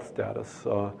in health status.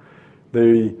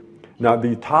 Now,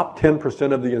 the top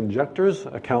 10% of the injectors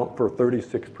account for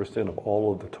 36% of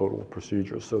all of the total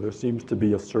procedures. So there seems to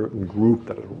be a certain group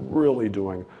that is really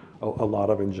doing a lot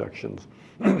of injections.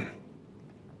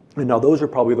 And now those are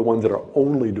probably the ones that are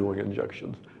only doing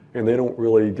injections, and they don't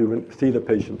really see the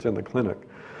patients in the clinic.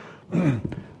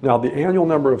 Now, the annual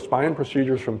number of spine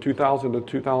procedures from 2000 to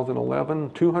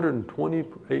 2011,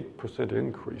 228%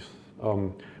 increase,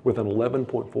 with an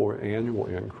 11.4 annual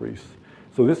increase.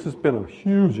 So this has been a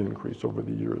huge increase over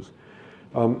the years.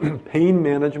 Pain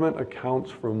management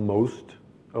accounts for most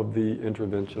of the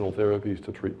interventional therapies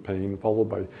to treat pain, followed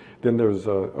by, then there's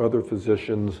other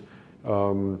physicians,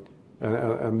 and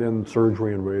then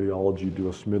surgery and radiology do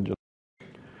a smidgen.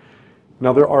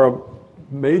 Now, there are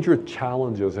major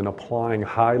challenges in applying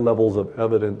high levels of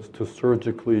evidence to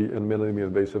surgically and minimally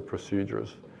invasive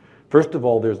procedures. First of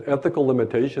all, there's ethical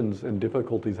limitations and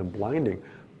difficulties in blinding.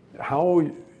 How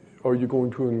are you going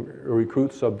to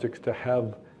recruit subjects to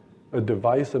have a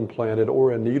device implanted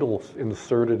or a needle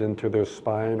inserted into their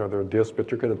spine or their disc,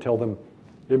 but you're going to tell them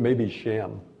it may be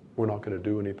sham, we're not going to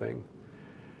do anything?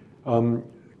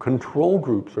 Control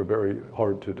groups are very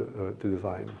hard to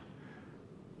design.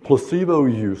 Placebo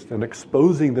use and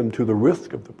exposing them to the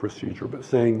risk of the procedure, but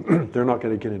saying they're not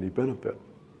going to get any benefit.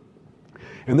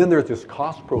 And then there's this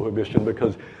cost prohibition,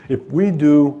 because if we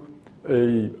do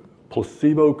a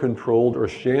placebo-controlled or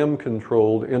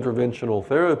sham-controlled interventional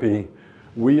therapy,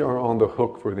 we are on the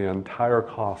hook for the entire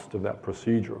cost of that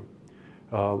procedure,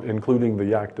 including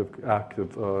the active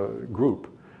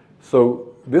group.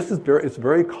 So this is it's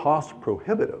very cost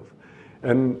prohibitive,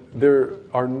 and there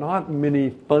are not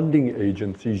many funding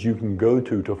agencies you can go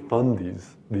to fund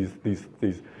these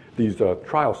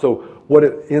trials. So what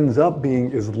it ends up being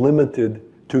is limited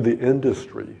to the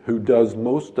industry, who does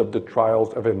most of the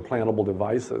trials of implantable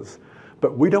devices.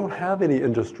 But we don't have any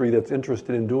industry that's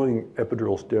interested in doing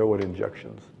epidural steroid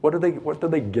injections. What do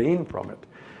they gain from it?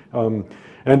 And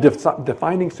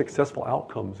defining successful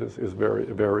outcomes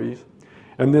varies.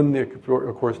 And then,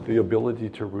 of course, the ability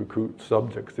to recruit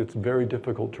subjects. It's very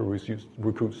difficult to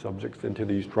recruit subjects into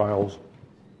these trials.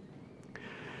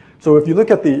 So if you look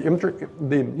at the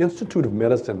Institute of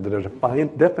Medicine, the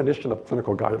definition of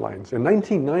clinical guidelines, in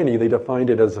 1990, they defined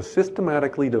it as a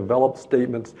systematically developed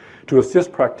statements to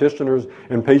assist practitioners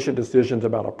in patient decisions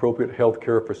about appropriate health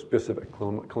care for specific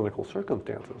clinical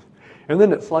circumstances. And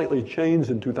then it slightly changed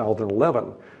in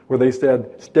 2011, where they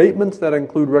said, statements that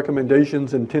include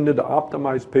recommendations intended to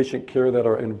optimize patient care that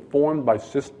are informed by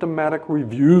systematic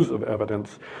reviews of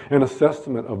evidence and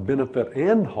assessment of benefit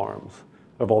and harms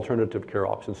of alternative care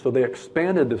options. So they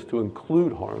expanded this to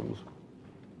include harms.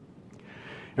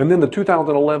 And then the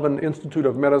 2011 Institute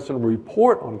of Medicine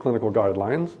report on clinical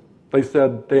guidelines, they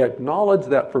said they acknowledge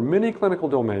that for many clinical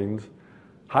domains,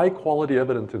 High quality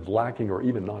evidence is lacking or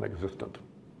even non-existent.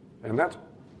 And that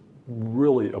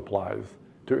really applies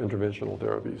to interventional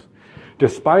therapies.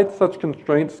 Despite such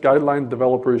constraints, guideline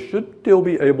developers should still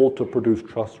be able to produce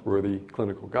trustworthy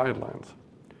clinical guidelines.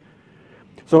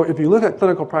 So if you look at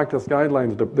clinical practice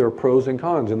guidelines, there are pros and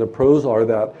cons. And the pros are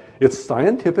that it's a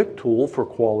scientific tool for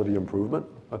quality improvement.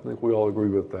 I think we all agree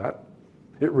with that.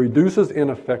 It reduces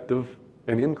ineffective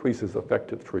and increases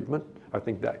effective treatment. I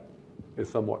think that is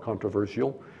somewhat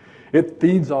controversial. It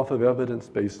feeds off of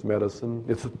evidence-based medicine.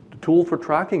 It's a tool for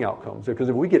tracking outcomes, because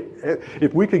if we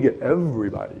could get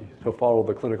everybody to follow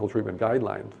the clinical treatment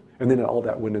guidelines, and then all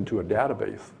that went into a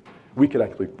database, we could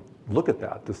actually look at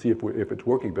that to see if it's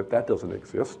working, but that doesn't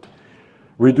exist.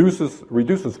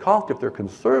 Reduces cost if they're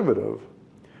conservative,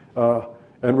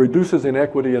 and reduces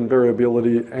inequity and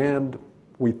variability, and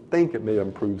we think it may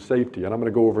improve safety. And I'm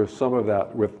going to go over some of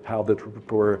that with how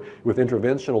with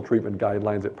interventional treatment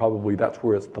guidelines, that's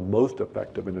where it's the most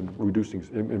effective in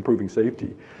improving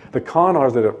safety. The con are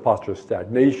that it fosters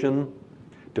stagnation,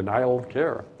 denial of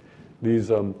care. These,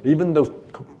 even though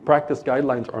practice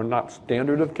guidelines are not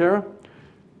standard of care,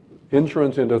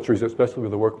 insurance industries, especially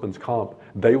with the workman's comp,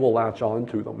 they will latch on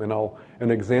to them. And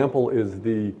an example is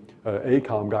the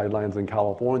ACOM guidelines in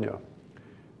California.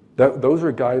 Those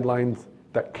are guidelines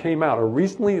that came out, or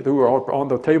recently they were on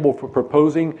the table for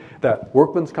proposing that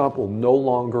workman's comp will no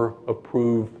longer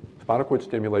approve spinal cord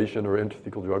stimulation or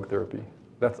intrathecal drug therapy.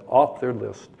 That's off their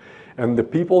list. And the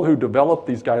people who developed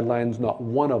these guidelines, not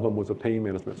one of them was a pain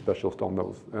management specialist on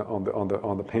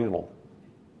the panel.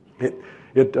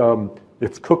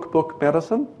 It's cookbook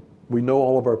medicine. We know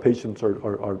all of our patients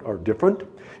are different.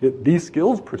 It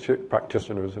de-skills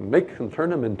practitioners and turn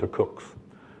them into cooks,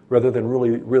 rather than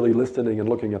really listening and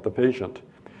looking at the patient.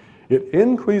 It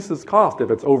increases cost if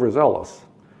it's overzealous.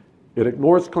 It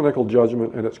ignores clinical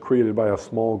judgment, and it's created by a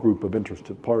small group of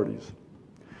interested parties.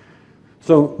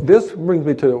 So this brings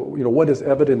me to, what is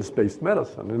evidence-based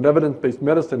medicine? And evidence-based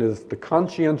medicine is the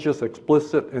conscientious,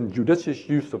 explicit, and judicious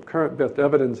use of current best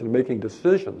evidence in making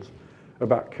decisions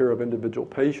about care of individual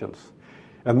patients.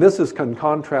 And this is in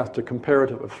contrast to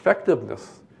comparative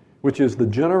effectiveness, which is the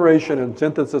generation and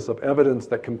synthesis of evidence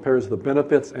that compares the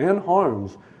benefits and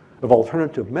harms of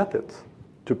alternative methods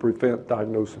to prevent,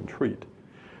 diagnose, and treat.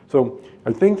 So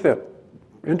I think that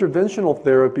interventional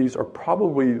therapies are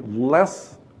probably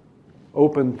less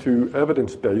open to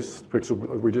evidence-based, because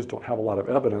we just don't have a lot of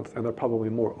evidence, and they're probably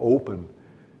more open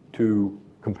to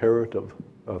comparative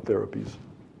therapies.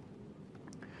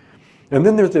 And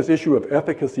then there's this issue of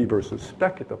efficacy versus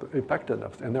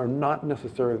effectiveness, and they're not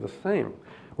necessarily the same.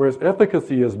 Whereas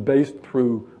efficacy is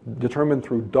determined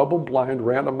through double-blind,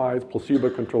 randomized,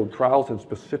 placebo-controlled trials in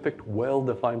specific,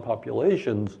 well-defined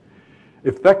populations,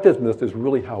 effectiveness is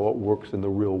really how it works in the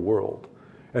real world.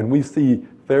 And we see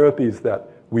therapies that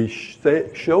we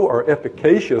show are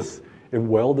efficacious in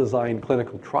well-designed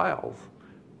clinical trials,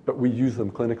 but we use them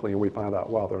clinically and we find out,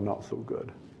 wow, they're not so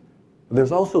good. And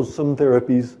there's also some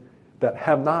therapies that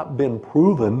have not been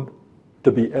proven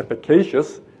to be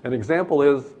efficacious. An example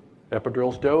is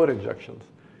epidural steroid injections.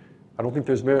 I don't think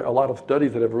there's a lot of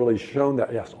studies that have really shown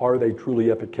that, yes, are they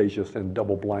truly efficacious and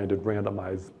double-blinded,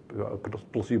 randomized,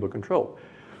 placebo-controlled.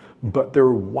 But they're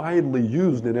widely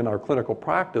used in our clinical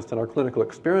practice and our clinical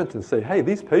experience, and say, hey,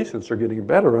 these patients are getting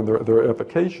better and they're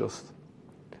efficacious,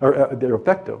 or they're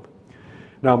effective.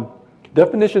 Now,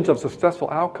 definitions of successful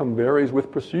outcome varies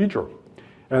with procedure.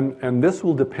 And this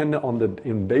will depend on the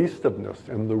invasiveness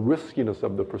and the riskiness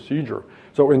of the procedure.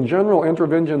 So in general,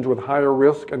 interventions with higher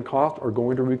risk and cost are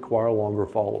going to require longer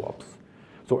follow-ups.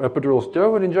 So epidural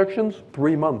steroid injections,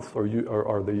 3 months are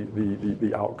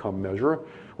the outcome measure,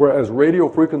 whereas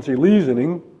radiofrequency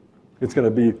lesioning, it's going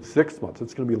to be 6 months.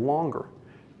 It's going to be longer.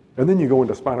 And then you go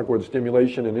into spinal cord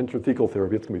stimulation and intrathecal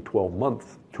therapy, it's going to be 12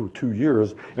 months to 2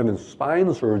 years. And then spine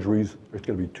surgeries, it's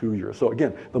going to be 2 years. So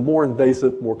again, the more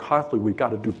invasive, more costly, we've got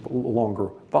to do longer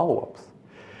follow-ups.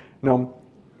 Now,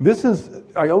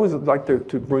 I always like to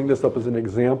bring this up as an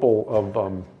example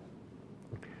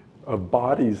of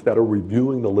bodies that are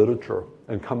reviewing the literature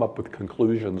and come up with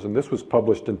conclusions. And this was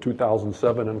published in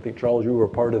 2007, and I think, Charles, you were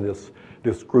part of this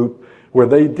group, where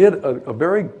they did a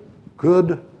very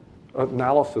good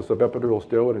analysis of epidural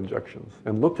steroid injections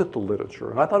and looked at the literature.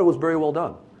 And I thought it was very well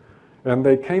done. And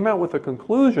they came out with a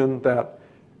conclusion that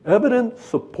evidence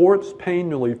supports pain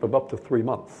relief of up to 3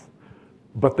 months,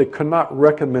 but they could not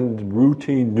recommend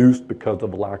routine use because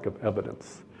of lack of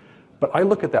evidence. But I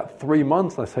look at that 3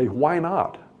 months and I say, why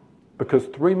not? Because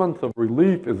 3 months of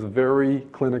relief is very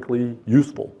clinically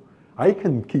useful. I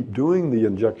can keep doing the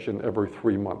injection every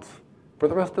 3 months for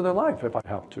the rest of their life if I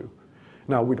have to.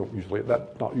 Now,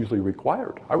 that's not usually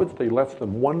required. I would say less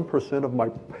than 1% of my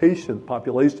patient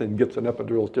population gets an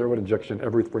epidural steroid injection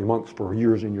every 3 months for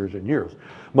years and years and years.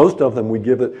 Most of them, we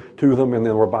give it to them and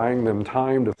then we're buying them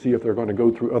time to see if they're going to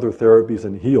go through other therapies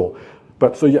and heal.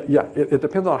 But so it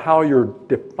depends on how you're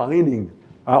defining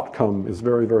outcome is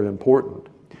very, very important.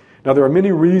 Now, there are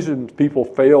many reasons people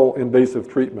fail invasive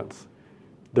treatments.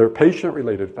 There are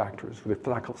patient-related factors, the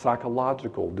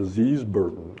psychological, disease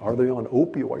burden. Are they on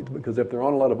opioids? Because if they're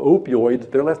on a lot of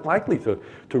opioids, they're less likely to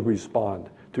respond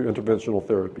to interventional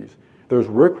therapies. There's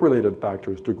work-related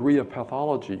factors, degree of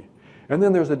pathology. And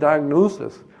then there's a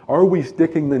diagnosis. Are we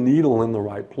sticking the needle in the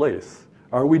right place?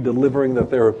 Are we delivering the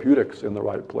therapeutics in the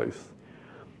right place?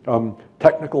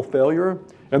 Technical failure.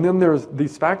 And then there's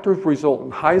these factors result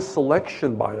in high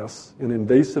selection bias in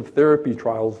invasive therapy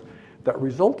trials that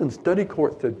result in study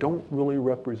cohorts that don't really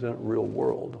represent real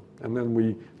world. And then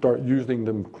we start using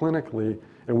them clinically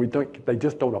and they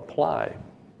just don't apply.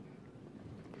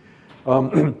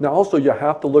 Now also you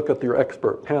have to look at your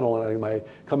expert panel, and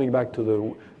coming back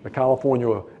to the California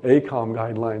ACOM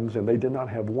guidelines, and they did not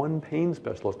have one pain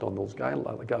specialist on those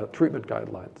treatment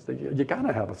guidelines. You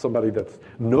gotta have somebody that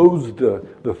knows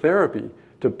the therapy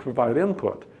to provide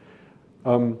input.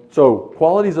 So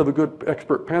qualities of a good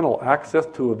expert panel: access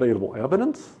to available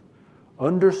evidence,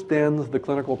 understands the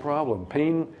clinical problem.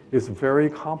 Pain is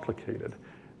very complicated.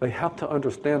 They have to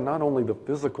understand not only the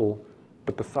physical,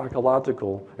 but the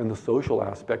psychological and the social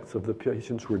aspects of the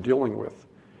patients we're dealing with.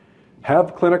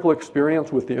 Have clinical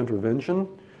experience with the intervention,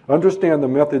 understand the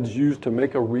methods used to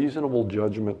make a reasonable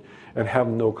judgment, and have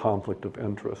no conflict of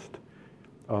interest.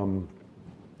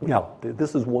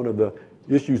 This is one of the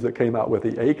issues that came out with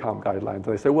the ACOM guidelines.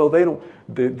 They say, well,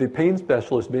 the pain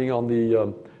specialists being on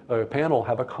the panel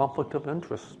have a conflict of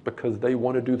interest because they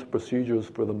want to do the procedures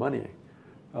for the money.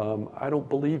 I don't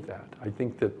believe that. I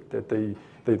think that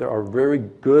there are very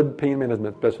good pain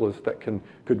management specialists that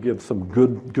could give some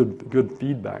good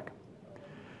feedback.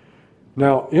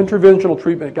 Now, interventional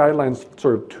treatment guidelines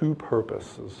serve two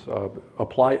purposes.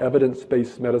 Apply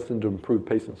evidence-based medicine to improve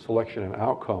patient selection and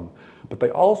outcome, but they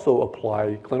also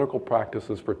apply clinical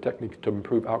practices for techniques to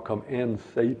improve outcome and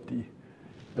safety.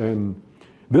 And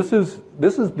this is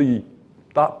the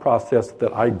thought process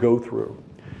that I go through.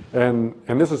 And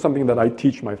this is something that I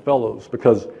teach my fellows,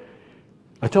 because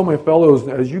I tell my fellows,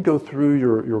 as you go through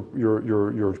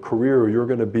your career, you're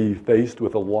going to be faced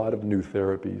with a lot of new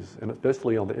therapies, and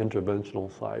especially on the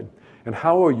interventional side. And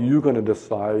how are you going to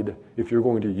decide if you're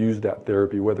going to use that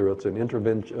therapy, whether it's an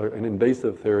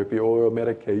invasive therapy or a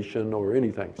medication or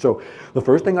anything? So the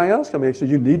first thing I ask them is,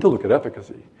 you need to look at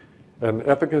efficacy. And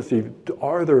efficacy,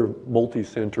 are there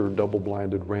multi-center,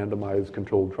 double-blinded, randomized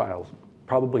controlled trials?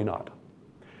 Probably not.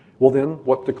 Well then,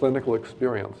 what's the clinical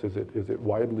experience? Is it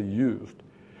widely used?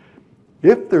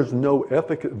 If there's no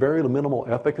very minimal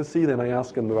efficacy, then I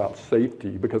ask them about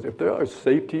safety, because if there are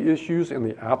safety issues in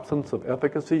the absence of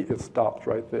efficacy, it stops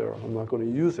right there. I'm not going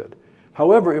to use it.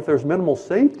 However, if there's minimal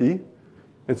safety,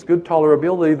 it's good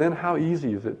tolerability, then how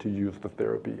easy is it to use the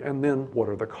therapy? And then what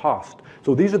are the costs?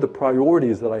 So these are the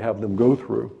priorities that I have them go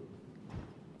through.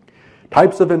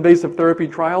 Types of invasive therapy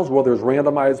trials, well, there's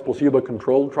randomized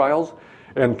placebo-controlled trials.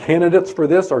 And candidates for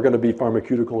this are going to be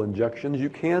pharmaceutical injections. You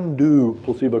can do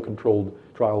placebo-controlled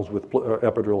trials with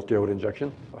epidural steroid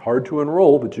injection. Hard to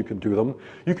enroll, but you can do them.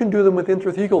 You can do them with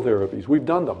intrathecal therapies. We've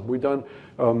done them. We've done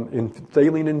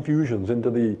saline infusions into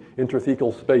the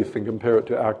intrathecal space and compare it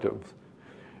to actives.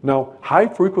 Now,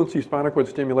 high-frequency spinal cord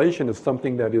stimulation is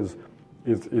something that is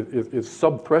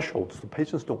sub-threshold, so the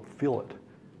patients don't feel it.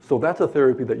 So that's a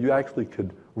therapy that you actually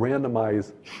could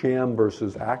randomize sham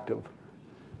versus active.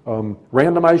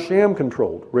 Randomized sham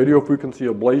controlled, radiofrequency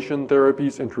ablation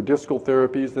therapies, intradiscal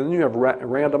therapies, and then you have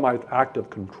randomized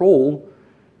active control,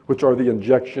 which are the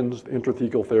injections,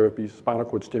 intrathecal therapies, spinal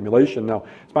cord stimulation. Now,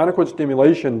 spinal cord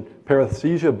stimulation,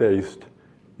 paresthesia-based,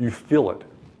 you feel it.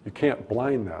 You can't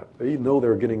blind that. They know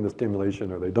they're getting the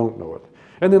stimulation or they don't know it.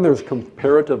 And then there's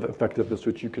comparative effectiveness,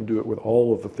 which you can do it with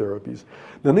all of the therapies.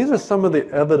 Now, these are some of the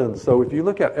evidence. So if you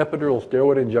look at epidural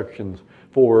steroid injections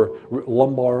for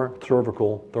lumbar,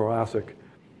 cervical, thoracic,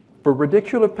 for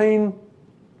radicular pain,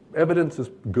 evidence is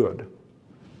good.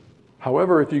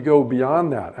 However, if you go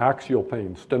beyond that, axial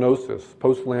pain, stenosis,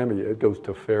 post-lambia, it goes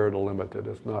to fair to limited.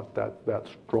 It's not that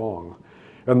strong.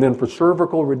 And then for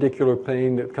cervical radicular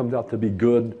pain, it comes out to be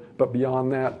good, but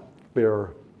beyond that,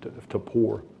 fair to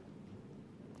poor.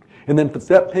 And then for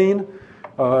facet pain,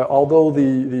 although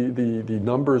the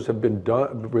numbers have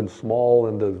been small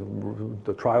and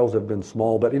the trials have been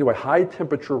small, but anyway, high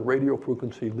temperature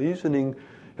radiofrequency lesioning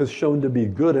has shown to be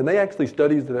good. And they actually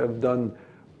studies that have done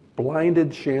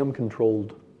blinded,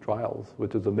 sham-controlled trials,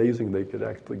 which is amazing they could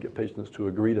actually get patients to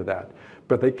agree to that.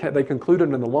 But they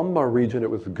concluded in the lumbar region it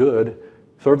was good,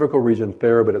 cervical region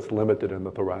fair, but it's limited in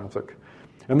the thoracic.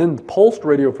 And then pulsed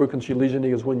radiofrequency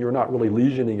lesioning is when you're not really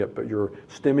lesioning it, but you're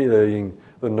stimulating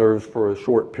the nerves for a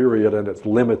short period, and it's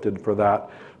limited for that.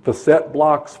 Facet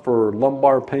blocks for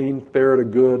lumbar pain, fair to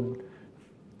good.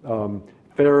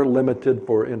 Fair limited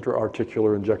for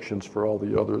intra-articular injections for all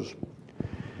the others.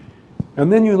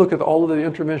 And then you look at all of the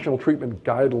interventional treatment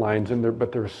guidelines in there,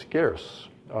 but they're scarce.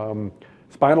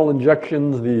 Spinal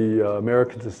injections, the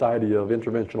American Society of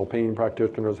Interventional Pain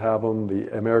Practitioners have them,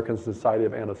 the American Society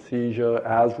of Anesthesia,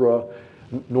 ASRA,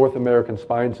 North American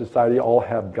Spine Society all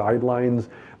have guidelines.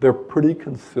 They're pretty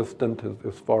consistent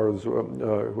as far as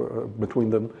between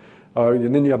them.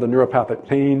 And then you have the neuropathic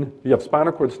pain. You have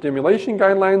spinal cord stimulation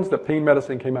guidelines. The pain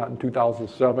medicine came out in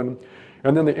 2007.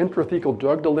 And then the intrathecal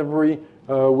drug delivery,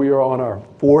 we are on our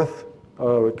fourth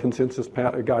consensus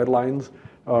guidelines.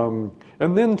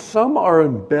 And then some are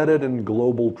embedded in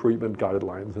global treatment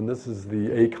guidelines, and this is the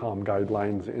ACOM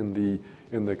guidelines in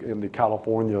the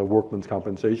California workman's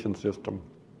compensation system.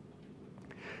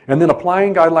 And then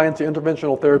applying guidelines to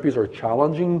interventional therapies are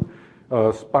challenging.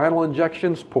 Spinal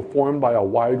injections performed by a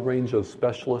wide range of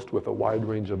specialists with a wide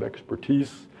range of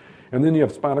expertise. And then you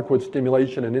have spinal cord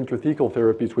stimulation and intrathecal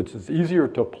therapies, which is easier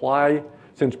to apply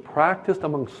since practiced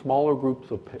among smaller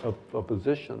groups of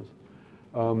physicians.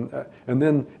 And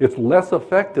then it's less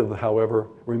effective, however,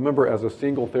 remember, as a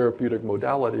single therapeutic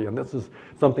modality, and this is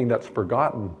something that's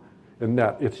forgotten, in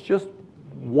that it's just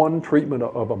one treatment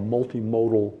of a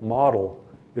multimodal model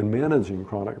in managing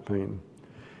chronic pain.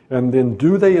 And then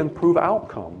do they improve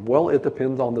outcome? Well, it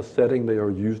depends on the setting they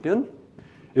are used in.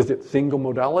 Is it single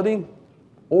modality,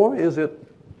 or is it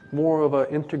more of an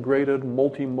integrated,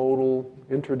 multimodal,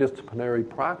 interdisciplinary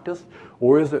practice,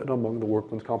 or is it among the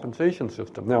workman's compensation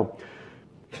system? Now,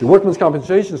 the workman's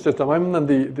compensation system,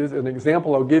 an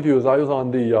example I'll give you is I was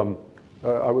on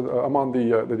I'm on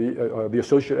the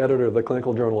associate editor of the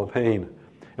Clinical Journal of Pain,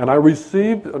 and I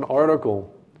received an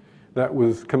article that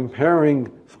was comparing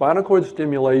spinal cord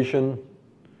stimulation,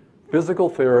 physical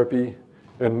therapy,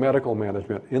 and medical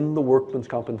management in the workman's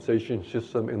compensation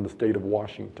system in the state of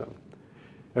Washington.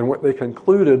 And what they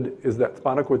concluded is that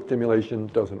spinal cord stimulation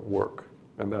doesn't work,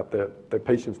 and that the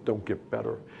patients don't get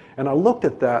better. And I looked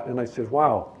at that and I said,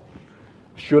 wow,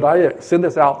 should I send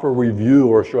this out for review,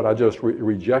 or should I just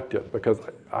reject it? Because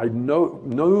I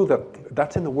know that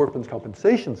that's in the workman's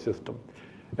compensation system.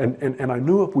 And I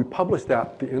knew if we published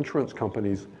that, the insurance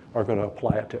companies are going to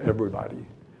apply it to everybody.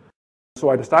 So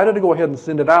I decided to go ahead and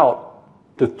send it out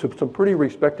to some pretty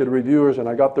respected reviewers, and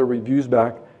I got their reviews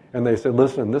back, and they said,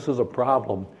 listen, this is a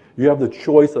problem. You have the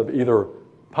choice of either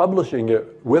publishing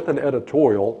it with an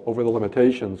editorial over the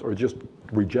limitations or just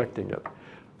rejecting it.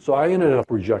 So I ended up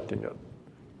rejecting it.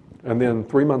 And then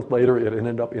 3 months later, it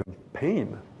ended up in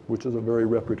Pain, which is a very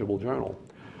reputable journal.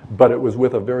 But it was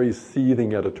with a very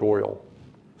seething editorial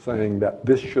saying that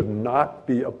this should not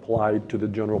be applied to the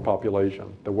general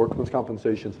population. The workman's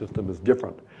compensation system is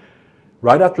different.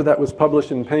 Right after that was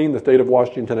published in Pain, the state of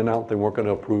Washington announced they weren't going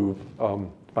to approve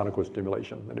spinal cord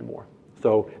stimulation anymore.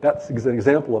 So that's an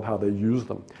example of how they use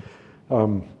them.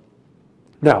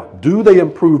 Now, do they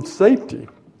improve safety?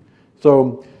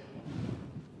 So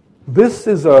this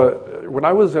is when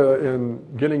I was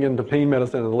getting into pain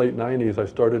medicine in the late 90s, I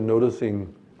started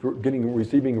noticing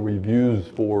receiving reviews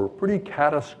for pretty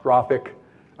catastrophic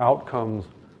outcomes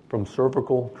from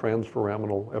cervical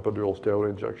transforaminal epidural steroid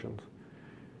injections.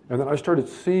 And then I started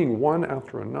seeing one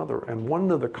after another, and one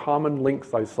of the common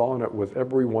links I saw in it was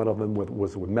every one of them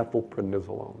was with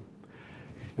methylprednisolone.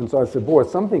 And so I said, boy,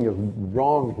 something is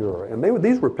wrong here. And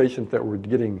these were patients that were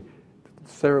getting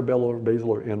cerebellar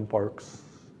basilar infarcts,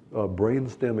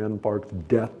 brainstem infarcts,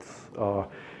 deaths.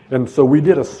 And so we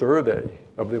did a survey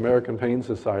of the American Pain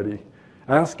Society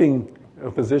asking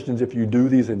physicians, if you do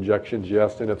these injections,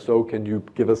 yes, and if so, can you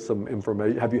give us some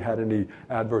information? Have you had any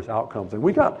adverse outcomes? And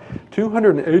we got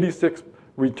 286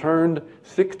 returned,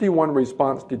 61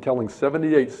 response detailing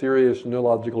 78 serious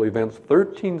neurological events,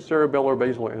 13 cerebellar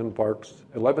basilar infarcts,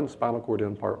 11 spinal cord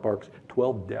infarcts,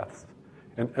 12 deaths.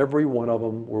 And every one of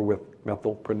them were with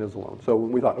methylprednisolone. So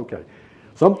we thought, okay,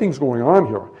 something's going on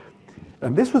here.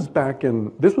 And this was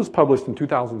published in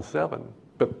 2007,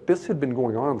 but this had been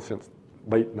going on since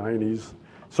late 90s.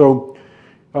 So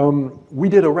we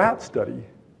did a rat study,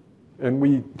 and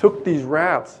we took these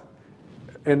rats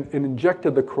and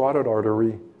injected the carotid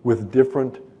artery with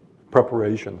different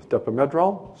preparations,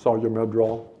 depomedrol,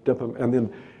 solumedrol, and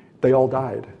then they all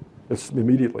died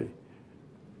immediately.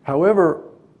 However,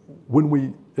 when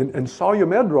we And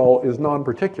solumedrol is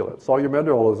non-particulate.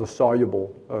 Solumedrol is a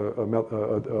soluble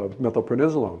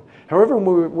methylprednisolone. However,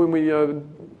 when we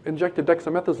injected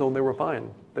dexamethasone, they were fine.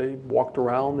 They walked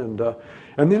around, and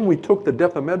then we took the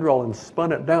depomedrol and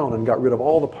spun it down and got rid of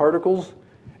all the particles,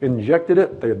 injected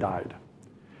it, they died.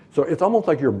 So it's almost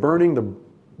like you're melting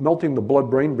the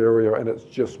blood-brain barrier, and it's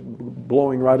just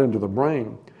blowing right into the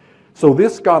brain. So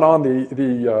this got on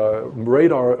the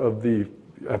radar of the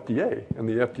FDA, and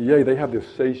the FDA, they have this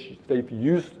safe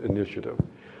use initiative.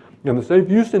 And the safe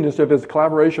use initiative is a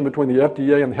collaboration between the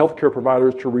FDA and healthcare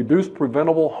providers to reduce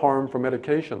preventable harm from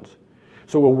medications.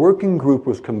 So a working group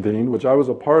was convened, which I was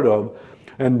a part of,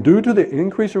 and due to the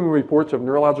increasing reports of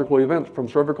neurological events from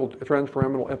cervical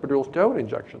transforaminal epidural steroid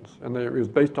injections, and it was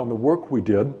based on the work we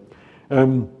did.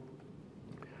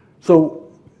 So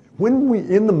when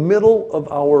in the middle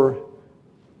of our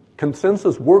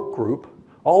consensus work group,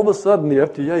 all of a sudden, the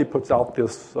FDA puts out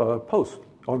this post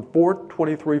on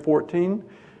 4/23/14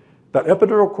 that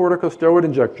epidural corticosteroid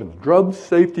injections, drug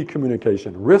safety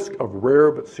communication, risk of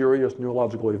rare but serious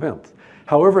neurological events.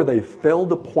 However, they failed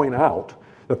to point out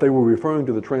that they were referring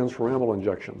to the transforaminal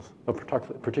injections of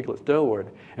particulate steroid.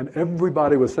 And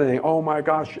everybody was saying, oh my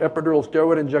gosh, epidural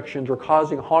steroid injections are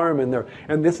causing harm in there.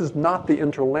 And this is not the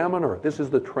interlaminar, this is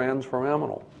the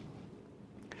transforaminal.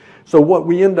 So what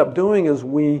we end up doing is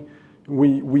we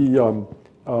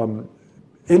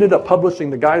ended up publishing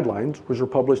the guidelines, which were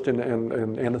published in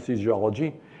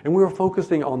anesthesiology, and we were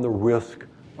focusing on the risk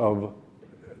of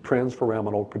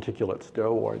transforaminal particulate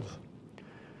steroids.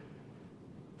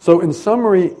 So in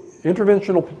summary,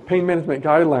 interventional pain management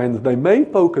guidelines, they may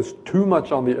focus too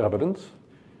much on the evidence,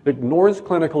 ignores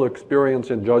clinical experience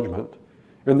and judgment,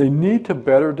 and they need to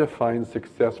better define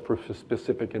success for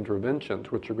specific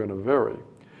interventions, which are going to vary.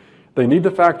 They need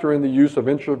to factor in the use of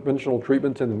interventional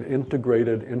treatments in an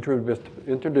integrated,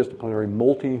 interdisciplinary,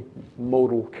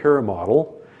 multimodal care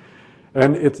model.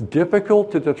 And it's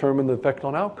difficult to determine the effect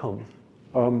on outcomes.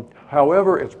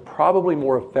 However, it's probably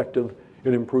more effective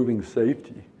in improving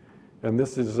safety. And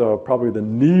this is probably the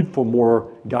need for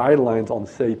more guidelines on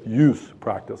safe use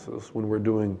practices when we're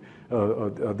doing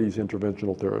these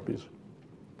interventional therapies.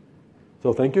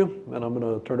 So thank you, and I'm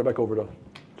going to turn it back over to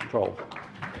Charles.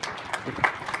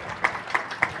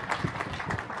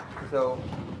 So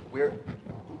here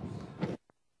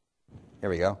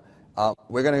we go.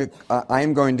 I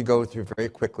am going to go through very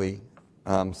quickly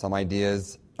some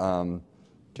ideas,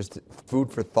 just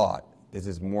food for thought. This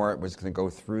is more, we're just going to go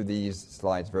through these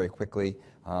slides very quickly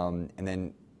and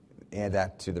then add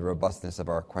that to the robustness of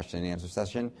our question and answer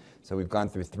session. So we've gone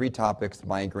through 3 topics: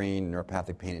 migraine,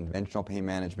 neuropathic pain, interventional pain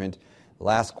management.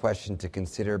 Last question to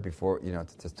consider before,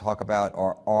 to talk about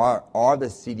are the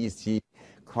CDC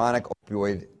chronic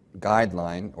opioid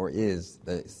guideline, or is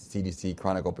the CDC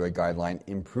chronic opioid guideline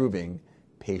improving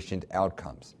patient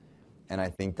outcomes? And I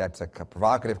think that's a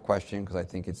provocative question because I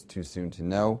think it's too soon to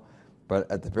know. But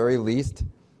at the very least,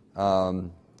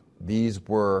 these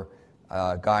were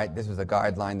this was a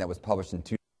guideline that was published in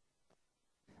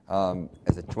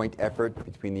as a joint effort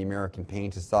between the American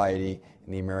Pain Society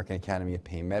and the American Academy of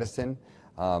Pain Medicine.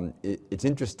 It's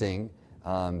interesting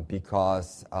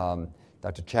because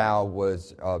Dr. Chow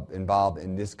was involved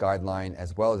in this guideline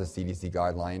as well as the CDC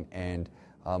guideline, and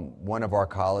one of our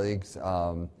colleagues,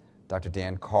 Dr.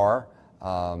 Dan Carr,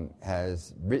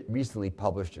 has recently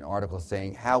published an article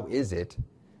saying, how is it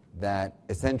that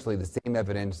essentially the same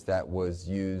evidence that was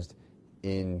used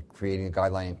in creating a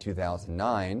guideline in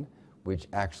 2009, which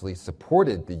actually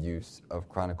supported the use of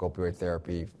chronic opioid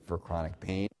therapy for chronic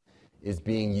pain, is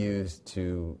being used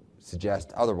to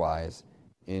suggest otherwise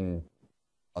in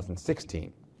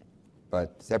 2016,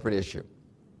 but separate issue.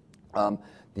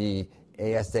 The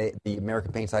ASA, the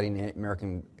American Pain Society and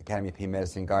American Academy of Pain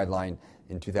Medicine guideline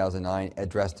in 2009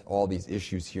 addressed all these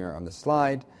issues here on the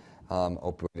slide.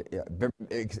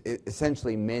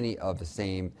 Essentially many of the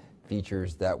same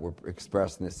features that were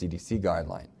expressed in the CDC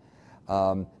guideline.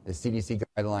 The CDC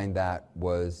guideline that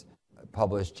was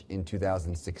published in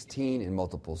 2016 in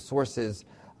multiple sources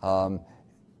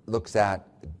looks at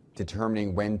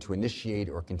determining when to initiate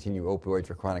or continue opioids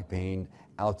for chronic pain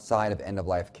outside of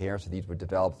end-of-life care. So these were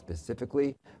developed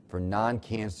specifically for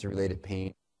non-cancer related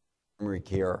pain primary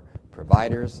care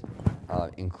providers.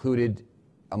 Included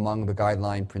among the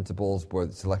guideline principles were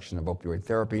the selection of opioid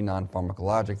therapy,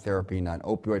 non-pharmacologic therapy,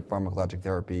 non-opioid pharmacologic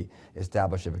therapy,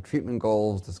 establishment of treatment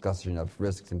goals, discussion of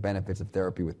risks and benefits of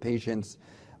therapy with patients,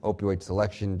 opioid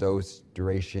selection, dose,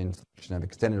 duration, selection of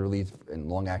extended release and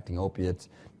long-acting opiates,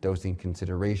 dosing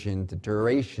consideration, the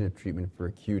duration of treatment for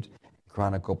acute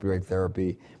chronic opioid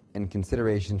therapy, and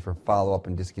considerations for follow-up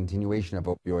and discontinuation of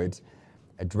opioids,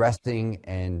 addressing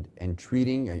and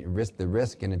treating the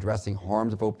risk and addressing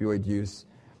harms of opioid use,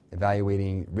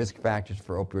 evaluating risk factors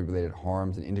for opioid-related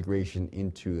harms and integration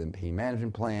into the pain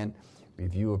management plan,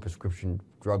 review of prescription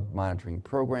drug monitoring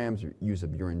programs, use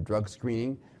of urine drug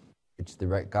screening, which the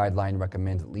guideline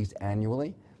recommends at least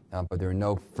annually, but there are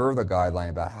no further guideline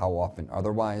about how often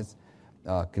otherwise,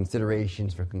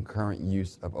 considerations for concurrent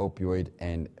use of opioid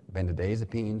and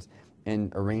benzodiazepines,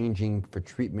 and arranging for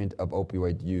treatment of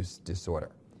opioid use disorder.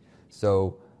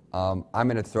 So I'm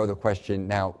going to throw the question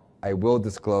now. I will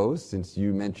disclose, since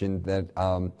you mentioned that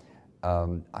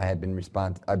I had been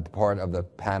I'm part of the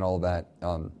panel that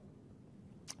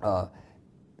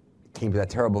came to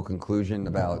that terrible conclusion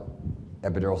about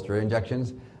epidural steroid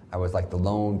injections. I was like the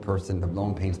lone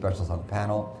pain specialist on the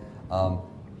panel.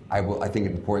 I think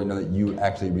it's important to know that you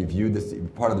actually reviewed this,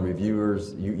 part of the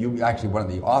reviewers, you actually one of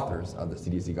the authors of the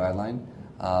CDC guideline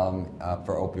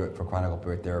for chronic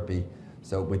opioid therapy.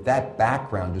 So with that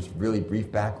background, just really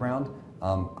brief background,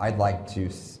 I'd like to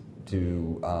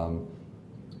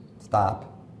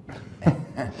stop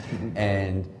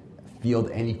and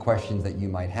field any questions that you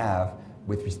might have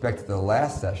with respect to the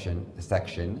last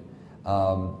section.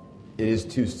 It is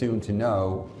too soon to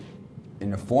know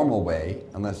in a formal way,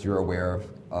 unless you're aware of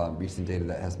recent data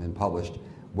that has been published,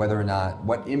 whether or not,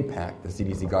 what impact the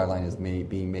CDC guideline is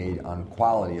being made on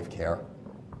quality of care,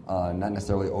 not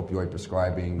necessarily opioid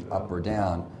prescribing up or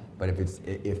down, but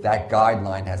if that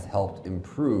guideline has helped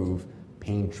improve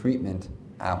pain treatment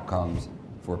outcomes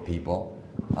for people.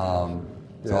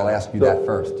 So I'll ask you that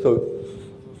first.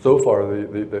 So far,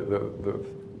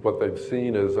 what they've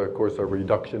seen is, of course, a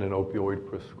reduction in opioid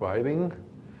prescribing,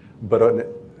 but an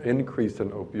increase in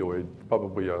opioid,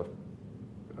 probably an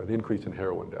increase in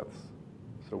heroin deaths.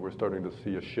 So we're starting to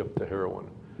see a shift to heroin.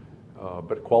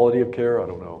 But quality of care, I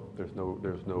don't know. There's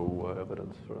no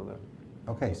evidence around that.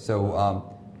 Okay,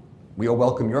 so we'll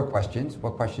welcome your questions.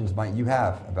 What questions might you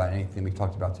have about anything we've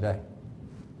talked about today?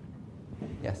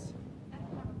 Yes? I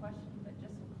don't have a question, but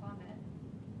just a comment.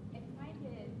 I find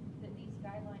it that these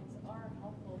guidelines are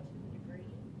helpful to a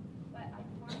degree, but I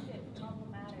find it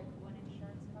problematic when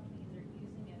insurance companies are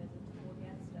using it as a tool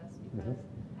against us because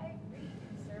I agree,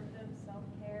 conservative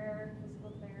self-care,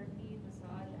 physical therapy,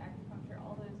 massage, acupuncture,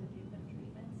 all those adjuvant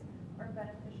treatments are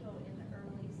beneficial in the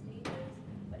early stages,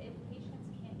 but if patients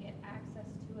can't get access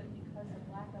to it because of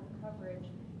lack of coverage,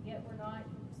 yet we're not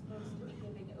supposed to be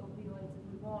giving opioids and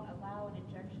we won't allow an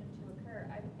injection to occur,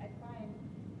 I find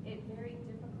it very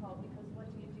difficult because what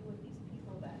do you do with these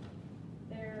people then?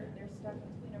 They're stuck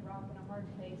between a rock and a hard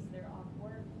place, they're off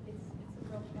work, it's a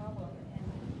real problem, and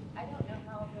I don't know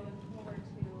how going forward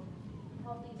to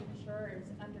help these insurers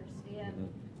understand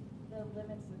the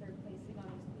limits that they're placing on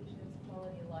these patients'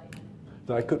 quality of life.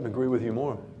 I couldn't agree with you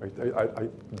more.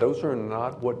 Those are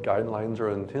not what guidelines are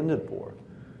intended for.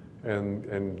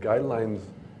 And guidelines,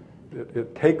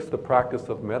 it takes the practice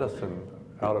of medicine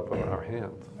out of our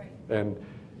hands. Right. And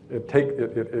it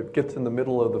gets in the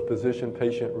middle of the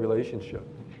physician-patient relationship.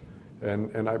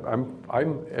 And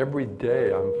I'm every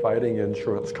day I'm fighting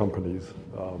insurance companies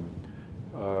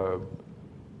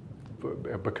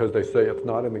because they say it's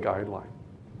not in the guideline.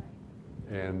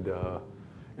 Right.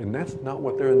 And that's not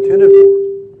what they're intended for.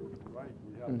 Right.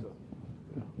 We have to.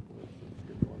 Let's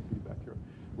get more feedback here.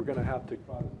 We're going to have to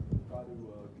try to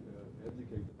educate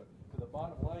them. But the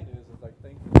bottom line is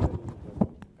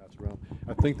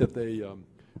I think that they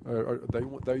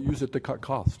use it to cut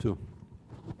costs too.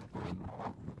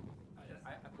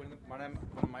 One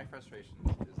of my frustrations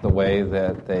is the way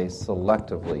that they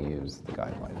selectively use the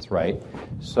guidelines, right?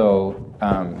 So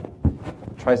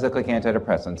tricyclic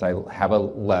antidepressants, I have a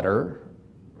letter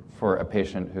for a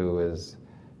patient who is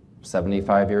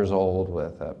 75 years old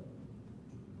with a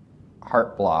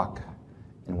heart block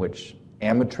in which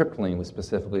amitriptyline was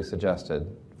specifically suggested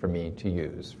for me to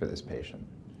use for this patient.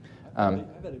 I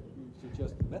bet it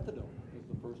suggests methadone as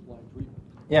the first-line treatment.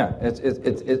 Yeah,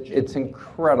 it's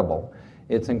incredible.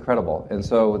 It's incredible. And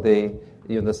so the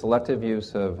selective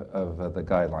use of the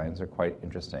guidelines are quite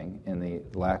interesting, and the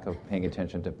lack of paying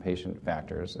attention to patient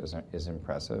factors is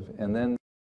impressive. And then,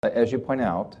 as you point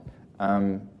out,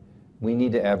 we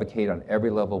need to advocate on every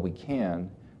level we can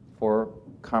for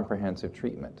comprehensive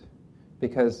treatment,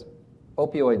 because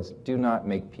opioids do not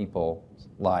make people's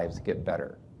lives get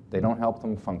better. They don't help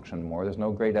them function more. There's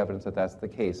no great evidence that that's the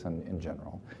case in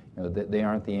general. They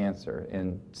aren't the answer.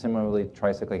 And similarly,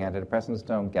 tricyclic antidepressants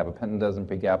don't, gabapentin doesn't,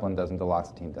 pregabalin doesn't,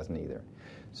 duloxetine doesn't either.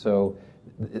 So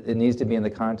it needs to be in the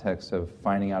context of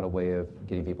finding out a way of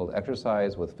getting people to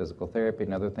exercise with physical therapy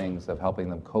and other things, of helping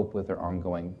them cope with their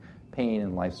ongoing pain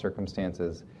and life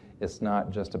circumstances. It's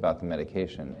not just about the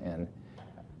medication. And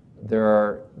There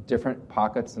are different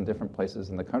pockets in different places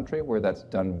in the country where that's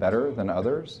done better than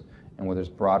others, and where there's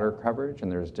broader coverage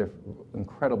and there's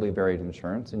incredibly varied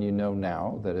insurance. And you know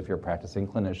now that if you're a practicing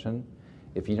clinician,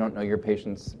 if you don't know your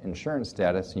patient's insurance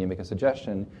status and you make a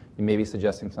suggestion, you may be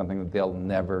suggesting something that they'll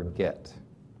never get.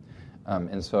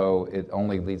 And so it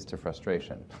only leads to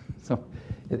frustration. So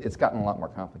it's gotten a lot more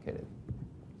complicated.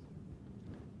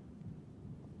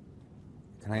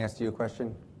 Can I ask you a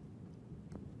question?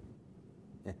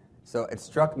 Yeah. So it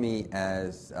struck me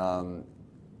as, can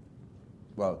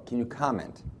you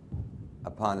comment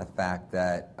upon the fact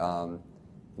that,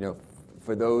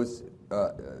 for those,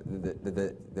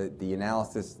 the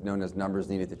analysis known as numbers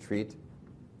needed to treat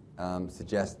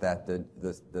suggests that the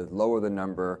lower the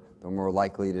number, the more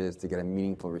likely it is to get a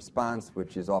meaningful response,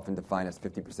 which is often defined as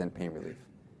 50% pain relief.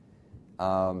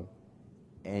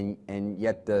 And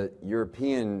yet the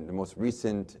most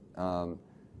recent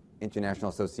international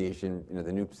association,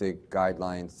 the NUPSIG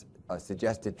guidelines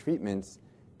suggested treatments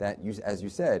that, as you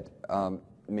said,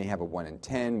 may have a 1 in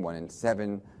 10, 1 in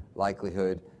 7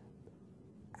 likelihood.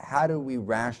 How do we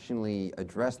rationally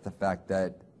address the fact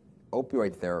that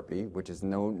opioid therapy, which is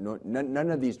none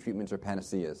of these treatments are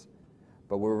panaceas,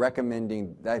 but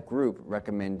that group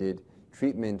recommended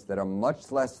treatments that are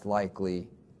much less likely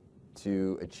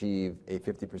to achieve a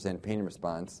 50% pain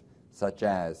response, such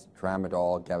as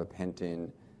tramadol,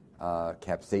 gabapentin,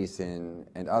 capsaicin,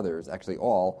 and others, actually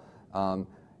all,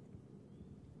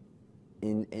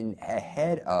 in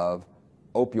ahead of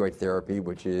opioid therapy,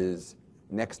 which is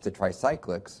next to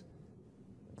tricyclics,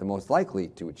 the most likely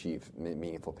to achieve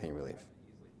meaningful pain relief.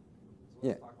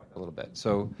 Yeah, a little bit.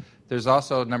 So there's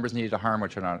also numbers needed to harm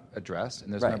which are not addressed,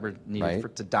 and there's numbers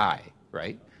needed to die,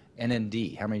 right?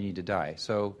 NND, how many need to die?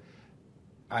 So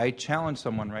I challenge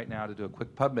someone right now to do a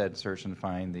quick PubMed search and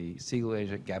find the single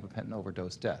agent gabapentin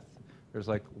overdose death. There's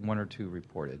like 1 or 2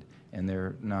 reported, and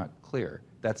they're not clear.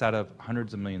 That's out of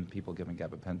hundreds of millions of people given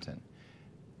gabapentin.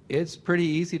 It's pretty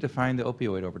easy to find the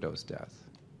opioid overdose death.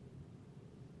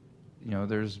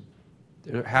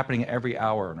 They're happening every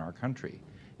hour in our country.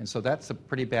 And so that's a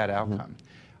pretty bad outcome.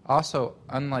 Mm-hmm. Also,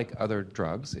 unlike other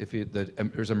drugs,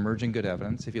 there's emerging good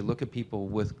evidence. If you look at people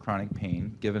with chronic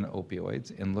pain given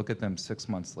opioids and look at them 6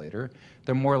 months later,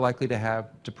 they're more likely to have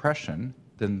depression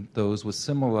than those with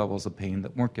similar levels of pain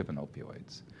that weren't given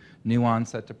opioids. New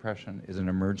onset depression is an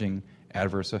emerging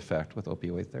adverse effect with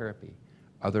opioid therapy.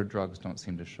 Other drugs don't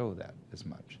seem to show that as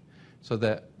much. So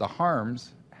the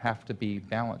harms have to be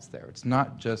balanced there. It's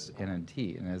not just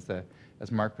NNT. And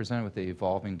as Mark presented with the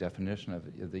evolving definition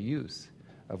of the use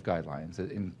of guidelines,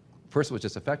 first it was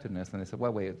just effectiveness, and they said,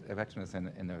 well, wait, effectiveness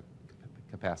and the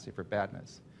capacity for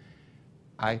badness.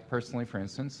 I personally, for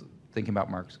instance, thinking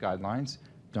about Mark's guidelines,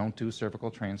 don't do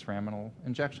cervical transforaminal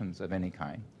injections of any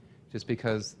kind, just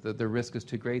because the risk is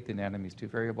too great, the anatomy is too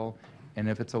variable, and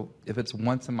if it's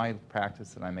once in my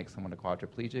practice that I make someone a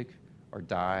quadriplegic or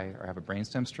die or have a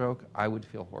brainstem stroke, I would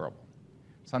feel horrible.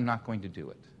 So I'm not going to do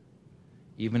it,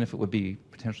 even if it would be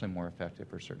potentially more effective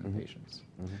for certain patients.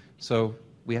 Mm-hmm. So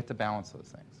we have to balance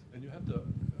those things. And you have to,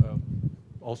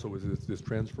 also with this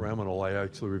transforaminal, I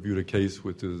actually reviewed a case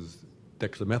which is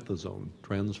dexamethasone,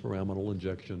 transforaminal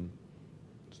injection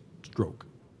stroke.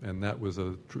 And that was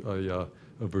a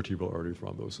vertebral artery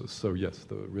thrombosis. So yes,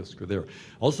 the risks are there.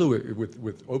 Also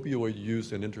with opioid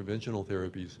use and interventional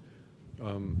therapies,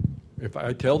 if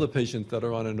I tell the patients that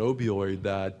are on an opioid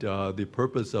that the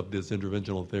purpose of this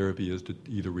interventional therapy is to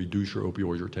either reduce your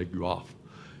opioids or take you off,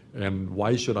 and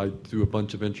why should I do a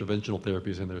bunch of interventional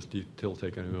therapies and they're still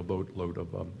taking a boatload of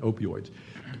opioids?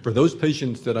 For those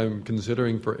patients that I'm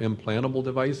considering for implantable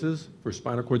devices, for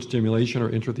spinal cord stimulation or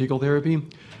intrathecal therapy,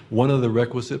 one of the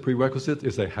prerequisites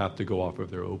is they have to go off of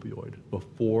their opioid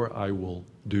before I will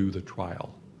do the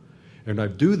trial. And I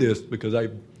do this because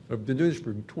I've been doing this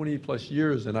for 20 plus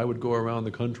years, and I would go around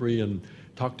the country and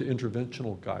talk to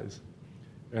interventional guys.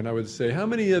 And I would say, how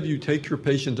many of you take your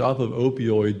patients off of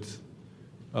opioids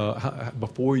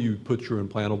before you put your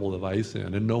implantable device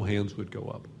in? And no hands would go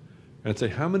up. And I'd say,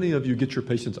 how many of you get your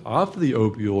patients off the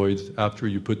opioids after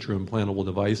you put your implantable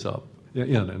device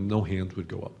in? And no hands would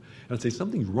go up. And I'd say,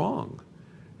 something's wrong.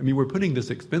 I mean, we're putting this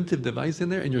expensive device in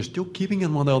there, and you're still keeping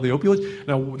them on all the opioids.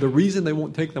 Now, the reason they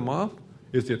won't take them off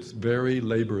is it's very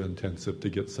labor intensive to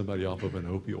get somebody off of an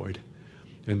opioid.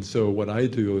 And so what I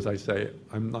do is I say,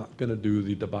 I'm not going to do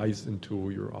the device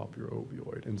until you're off your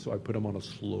opioid. And so I put them on a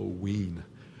slow wean.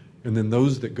 And then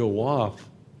those that go off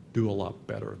do a lot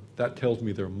better. That tells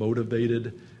me they're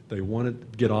motivated, they want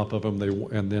to get off of them,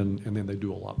 and then they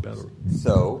do a lot better.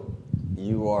 So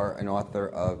you are an author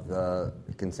of the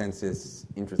Consensus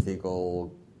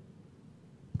Intrathecal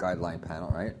Guideline Panel,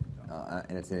 right?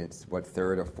 and it's in its,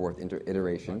 third or fourth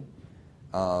iteration.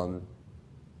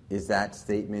 Is that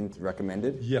statement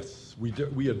recommended? Yes,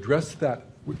 we addressed that.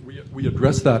 We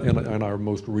addressed that in our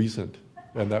most recent,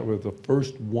 and that was the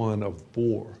first one of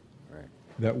 4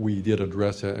 that we did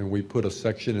address it, and we put a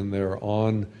section in there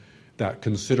on that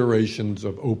considerations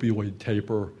of opioid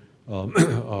taper,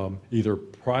 either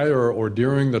prior or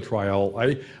during the trial.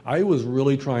 I was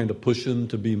really trying to push them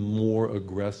to be more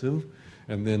aggressive,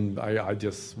 and then I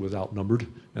just was outnumbered,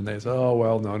 and they said, "Oh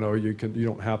well, no, you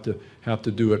don't have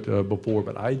to do it before."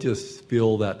 But I just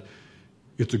feel that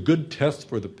it's a good test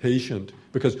for the patient,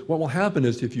 because what will happen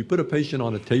is if you put a patient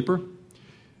on a taper,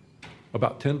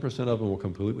 about 10% of them will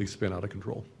completely spin out of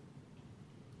control,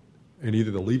 and either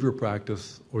they'll leave your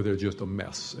practice or they're just a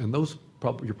mess. And those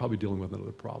you're probably dealing with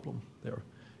another problem there,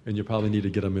 and you probably need to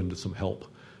get them into some help.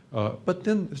 But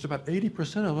then there's about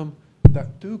 80% of them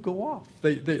that do go off.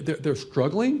 They're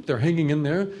struggling, they're hanging in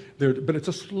there, but it's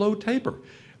a slow taper.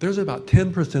 There's about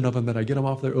 10% of them that I get them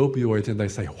off their opioids and they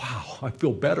say, "Wow, I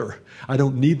feel better. I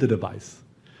don't need the device."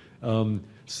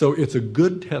 So it's a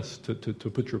good test to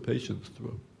put your patients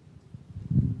through.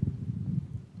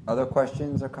 Other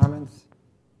questions or comments?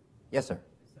 Yes, sir.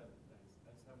 I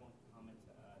just have one comment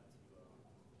to add to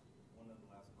one of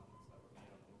the last comments that were made on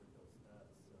overdose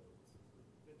deaths. So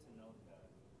it's good to note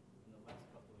that in the last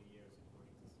couple of years,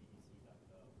 according to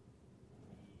CDC.gov,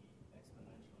 the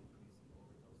exponential increase in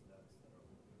overdose deaths that are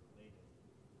opioid-related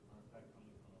are in fact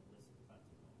coming from illicit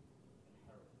fentanyl and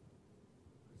heroin.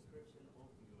 Prescription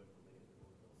opioid-related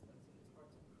overdose deaths, and it's hard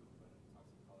to prove by a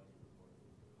toxicology report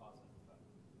cause and effect,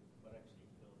 but actually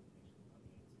kill the patient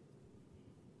unaided.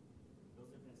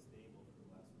 Those have been stable for the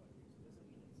last 5 years. It doesn't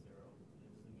mean it's zero, and it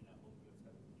doesn't mean that opioids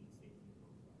have a clean safety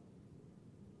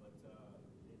profile.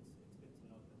 But it's good to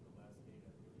note that the last data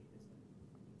really isn't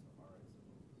into RX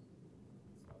doses.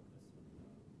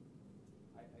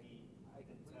 I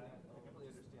completely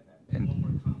understand that. And one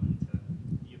more comment.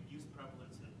 The abuse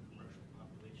prevalence in the commercial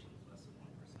population is less than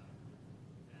 1%,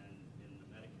 and in the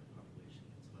Medicare population,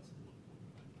 it's less than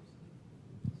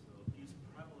 1.5%. So abuse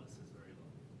prevalence is very low.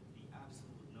 The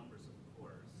absolute numbers, of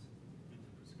course, due to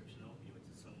prescription opioids,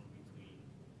 is somewhere between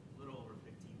a little over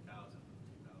 15,000 from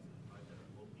 2005 that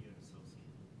are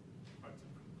opioid-associated, hard to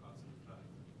prove cause and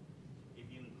effect. If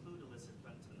you include illicit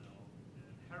fentanyl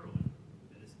and heroin,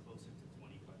 then it's closer to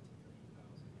 25 to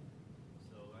 30,000.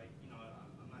 So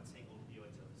I'm not saying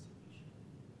opioids are the solution,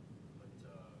 but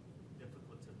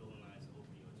difficult to villainize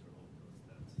opioids or overdose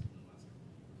deaths in the last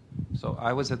couple of years. So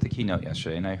I was at the keynote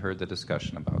yesterday, and I heard the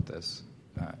discussion about this,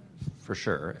 for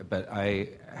sure. But I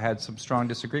had some strong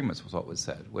disagreements with what was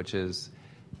said, which is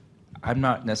I'm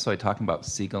not necessarily talking about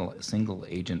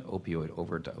single-agent opioid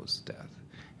overdose death.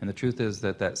 And the truth is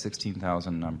that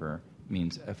 16,000 number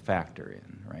means a factor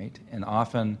in, right? And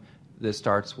often this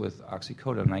starts with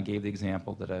oxycodone. And I gave the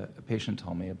example that a patient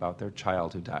told me about their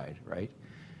child who died, right?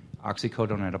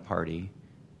 Oxycodone at a party,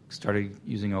 started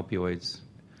using opioids,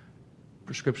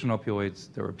 prescription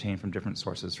opioids that were obtained from different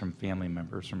sources, from family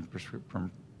members, from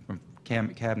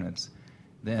cabinets,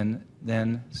 then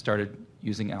started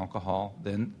using alcohol,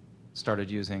 then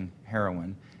started using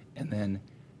heroin, and then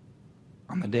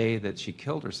on the day that she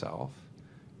killed herself,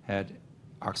 had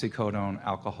oxycodone,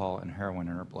 alcohol, and heroin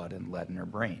in her blood and lead in her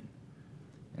brain.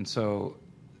 And so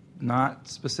not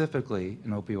specifically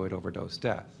an opioid overdose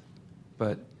death,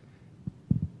 but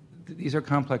these are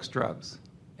complex drugs.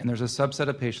 And there's a subset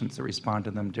of patients that respond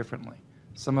to them differently.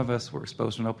 Some of us were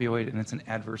exposed to an opioid and it's an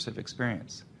adversive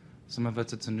experience. Some of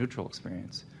it's a neutral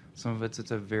experience. Some of it's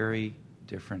a very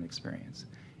different experience.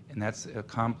 And that's a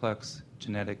complex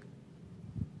genetic,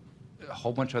 a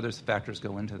whole bunch of other factors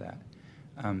go into that.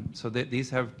 So these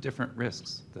have different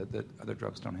risks that other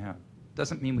drugs don't have.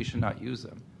 Doesn't mean we should not use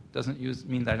them. Doesn't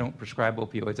mean that I don't prescribe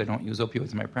opioids, I don't use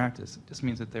opioids in my practice. It just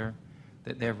means that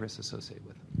they have risks associated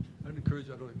with them. I'd encourage,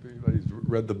 I don't know if anybody's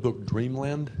read the book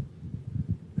Dreamland.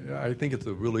 I think I'd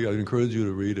encourage you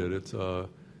to read it. I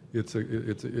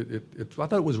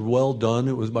thought it was well done.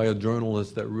 It was by a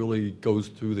journalist that really goes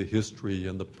through the history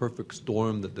and the perfect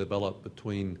storm that developed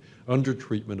between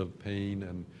undertreatment of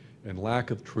pain and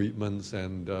lack of treatments,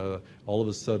 and all of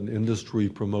a sudden industry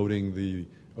promoting the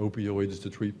opioids to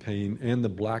treat pain, and the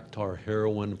black tar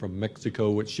heroin from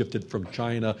Mexico, which shifted from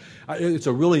China. It's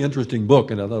a really interesting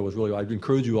book, and I thought it was really, I'd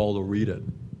encourage you all to read it.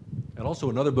 And also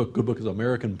another good book is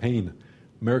American Pain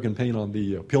on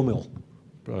the pill mill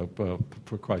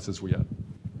crisis we had.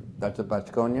 Dr.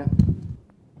 Bachkonia?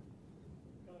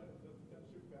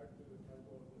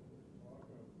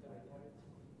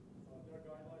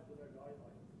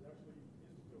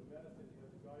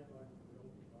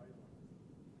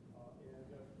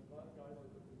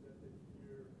 Guidelines are presented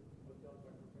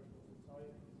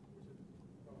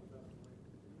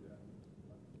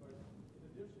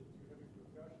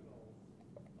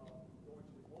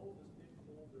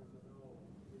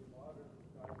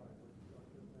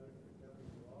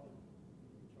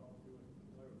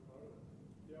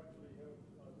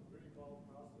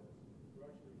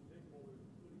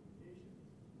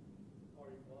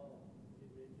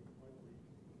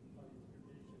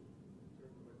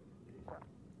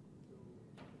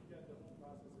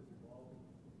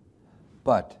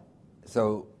But,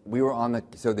 so we were on the,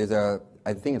 so there's a,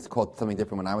 I think it's called something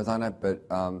different when I was on it, but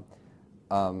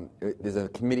there's a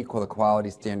committee called the Quality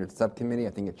Standards Subcommittee. I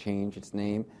think it changed its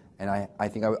name. And I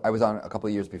think I was on it a couple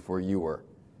of years before you were.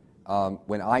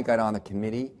 When I got on the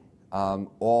committee,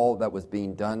 all that was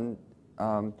being done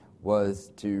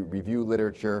was to review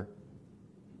literature.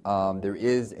 There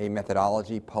is a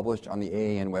methodology published on the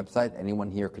AAN website. Anyone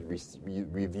here could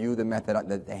review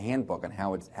the the handbook on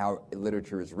how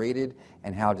literature is rated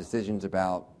and how decisions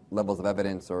about levels of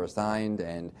evidence are assigned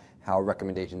and how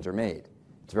recommendations are made.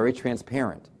 It's very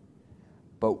transparent.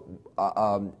 But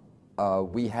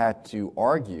we had to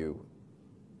argue,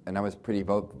 and I was pretty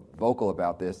vocal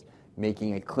about this,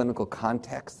 making a clinical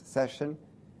context session.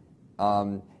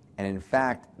 And in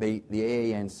fact, the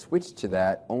AAN switched to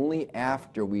that only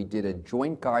after we did a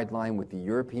joint guideline with the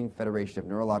European Federation of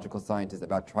Neurological Sciences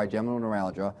about trigeminal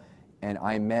neuralgia, and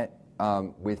I met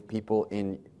with people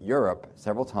in Europe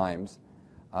several times,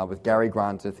 with Gary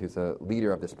Gronseth, who's a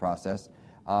leader of this process,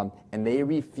 and they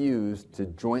refused to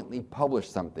jointly publish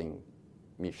something,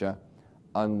 Misha,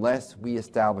 unless we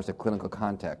establish a clinical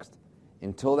context.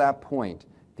 Until that point,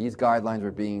 these guidelines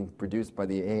were being produced by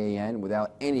the AAN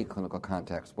without any clinical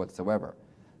context whatsoever.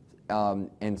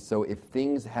 And so if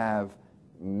things have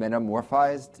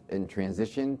metamorphized and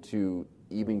transitioned to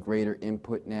even greater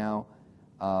input now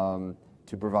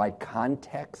to provide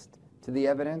context to the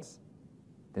evidence,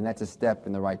 then that's a step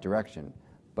in the right direction.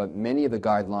 But many of the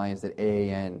guidelines that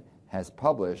AAN has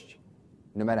published,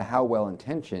 no matter how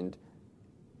well-intentioned,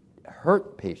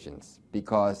 hurt patients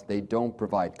because they don't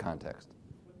provide context.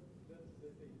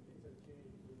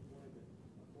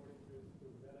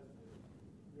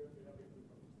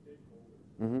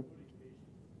 Mm-hmm.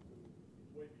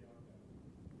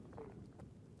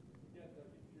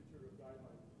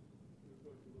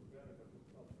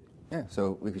 Yeah,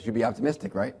 so we should be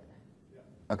optimistic, right?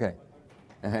 Okay.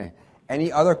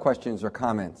 Any other questions or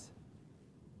comments?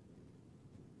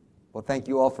 Well, thank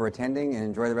you all for attending and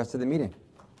enjoy the rest of the meeting.